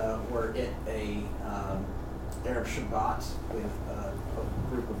were at a Arab Shabbat with a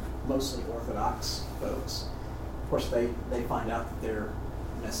group of mostly Orthodox folks. Of course, they find out that they're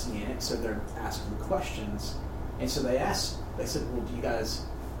Messianic, so they're asking questions. And so they said, well, do you guys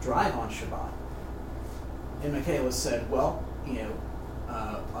drive on Shabbat? And Michaela said, well,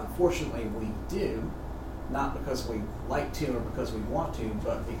 unfortunately we do, not because we like to or because we want to,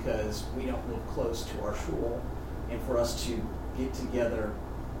 but because we don't live close to our shul, and for us to get together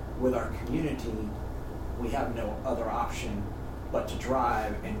with our community, we have no other option but to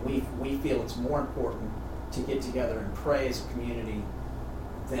drive, and we feel it's more important to get together and pray as a community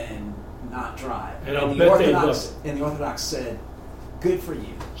than not drive. And I'll bet they love it. And the Orthodox said, good for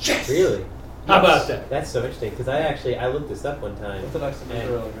you. Yes! Really? How about that? That's so interesting, because I looked this up one time. Orthodox and and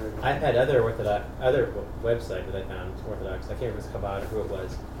Israel are very good. I've had other website that I found Orthodox. I can't remember if it was Chabad or who it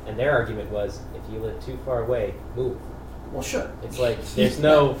was, and their argument was, if you live too far away, move. Well, sure. It's like there's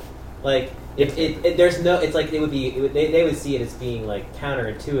no, like there's no. It's like they would see it as being like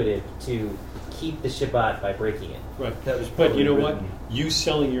counterintuitive to keep the Shabbat by breaking it. Right. That was But you know probably what? written. You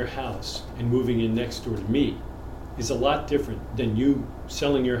selling your house and moving in next door to me is a lot different than you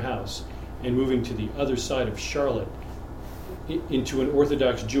selling your house and moving to the other side of Charlotte into an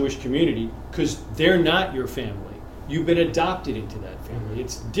Orthodox Jewish community, because they're not your family. You've been adopted into that family.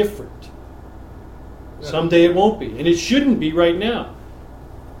 It's different. Someday it won't be, and it shouldn't be right now,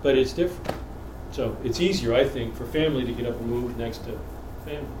 but it's different. So it's easier, I think, for family to get up and move next to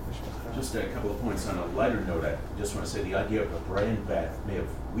family. Just a couple of points on a lighter note. I just want to say the idea of a brand bath may have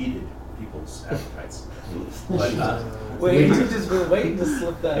weeded people's appetites. But Wait, you just been waiting to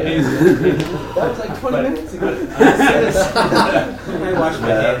slip that in. That was like 20 minutes ago. I washed my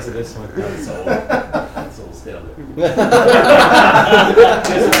hands of this one. That's old stale. Just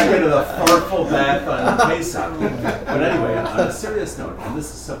back into the thoughtful bath on Pesach. But anyway, on a serious note, and this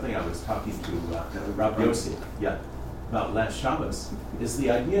is something I was talking to Rob Yossi about last Shabbos, is the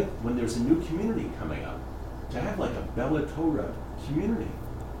idea when there's a new community coming up, to have like a Bella Torah community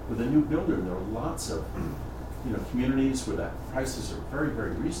with a new builder. There are lots of communities where the prices are very,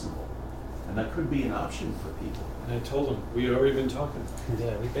 very reasonable. And that could be an option for people. And I told them, we had already been talking.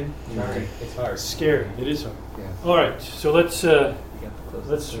 Yeah, we've been trying. It's hard. It's scary. It is hard. Yeah. All right, so let's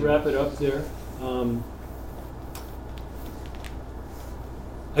wrap it up there.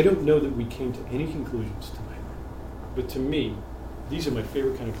 I don't know that we came to any conclusions tonight, but to me, these are my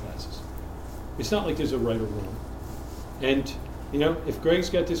favorite kind of classes. It's not like there's a right or wrong. And, if Greg's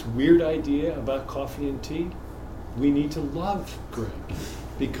got this weird idea about coffee and tea, we need to love Greg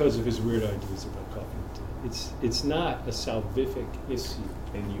because of his weird ideas about coffee and tea. It's not a salvific issue.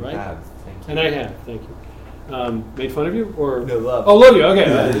 And you right? have. Thank you. And I have, thank you. Made fun of you, or no, love? Oh, love you. Okay,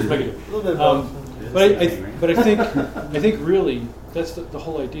 just making it. A little bit of both. But I think really that's the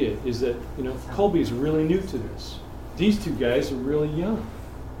whole idea is that Colby is really new to this. These two guys are really young.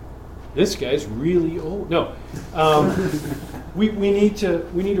 This guy's really old. No, we need to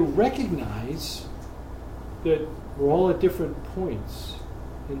recognize that we're all at different points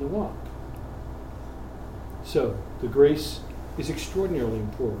in the walk. So the grace is extraordinarily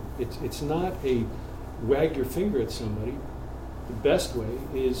important. It's not a wag your finger at somebody. The best way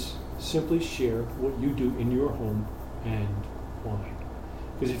is simply share what you do in your home and why.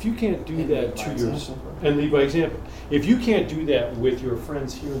 Because if you can't do that to yourself, and lead by example, if you can't do that with your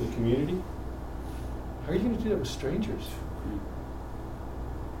friends here in the community, how are you going to do that with strangers?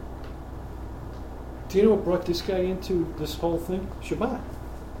 Do you know what brought this guy into this whole thing? Shabbat.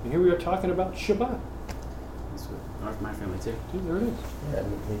 And here we are talking about Shabbat. That's what my family too. Dude, there it is. Yeah,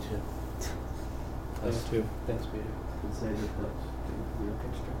 me too. Us too. Thanks, Peter.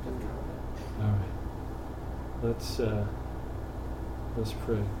 All right. Let's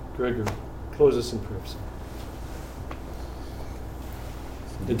pray. Gregor, close us in prayer.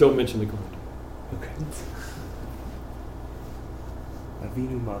 And don't mention the grind. Okay.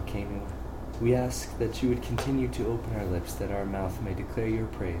 Avinu Malkeinu, we ask that you would continue to open our lips, that our mouth may declare your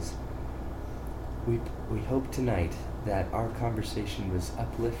praise. We hope tonight that our conversation was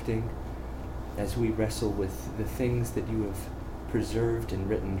uplifting as we wrestle with the things that you have preserved and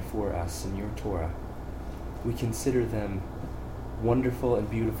written for us in your Torah. We consider them wonderful and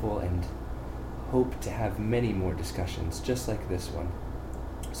beautiful and hope to have many more discussions just like this one,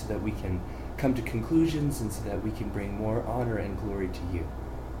 so that we can come to conclusions and so that we can bring more honor and glory to you.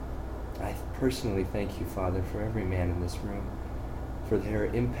 I personally thank you, Father, for every man in this room, for their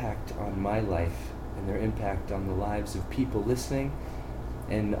impact on my life and their impact on the lives of people listening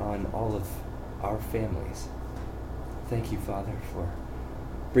and on all of our families. Thank you, Father, for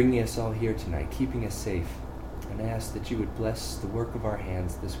bringing us all here tonight, keeping us safe. And I ask that you would bless the work of our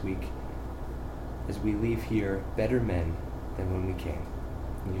hands this week as we leave here better men than when we came.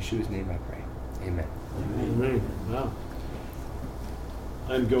 In Yeshua's name I pray. Amen. Amen. Wow.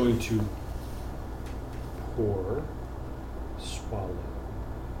 I'm going to pour, swallow,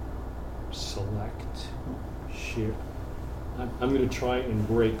 select, share. I'm going to try and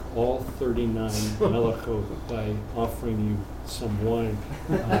break all 39 melachot by offering you some wine.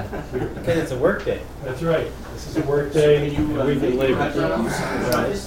 Because it's a work day. That's right. This is a work day. Can you we can labor. Right.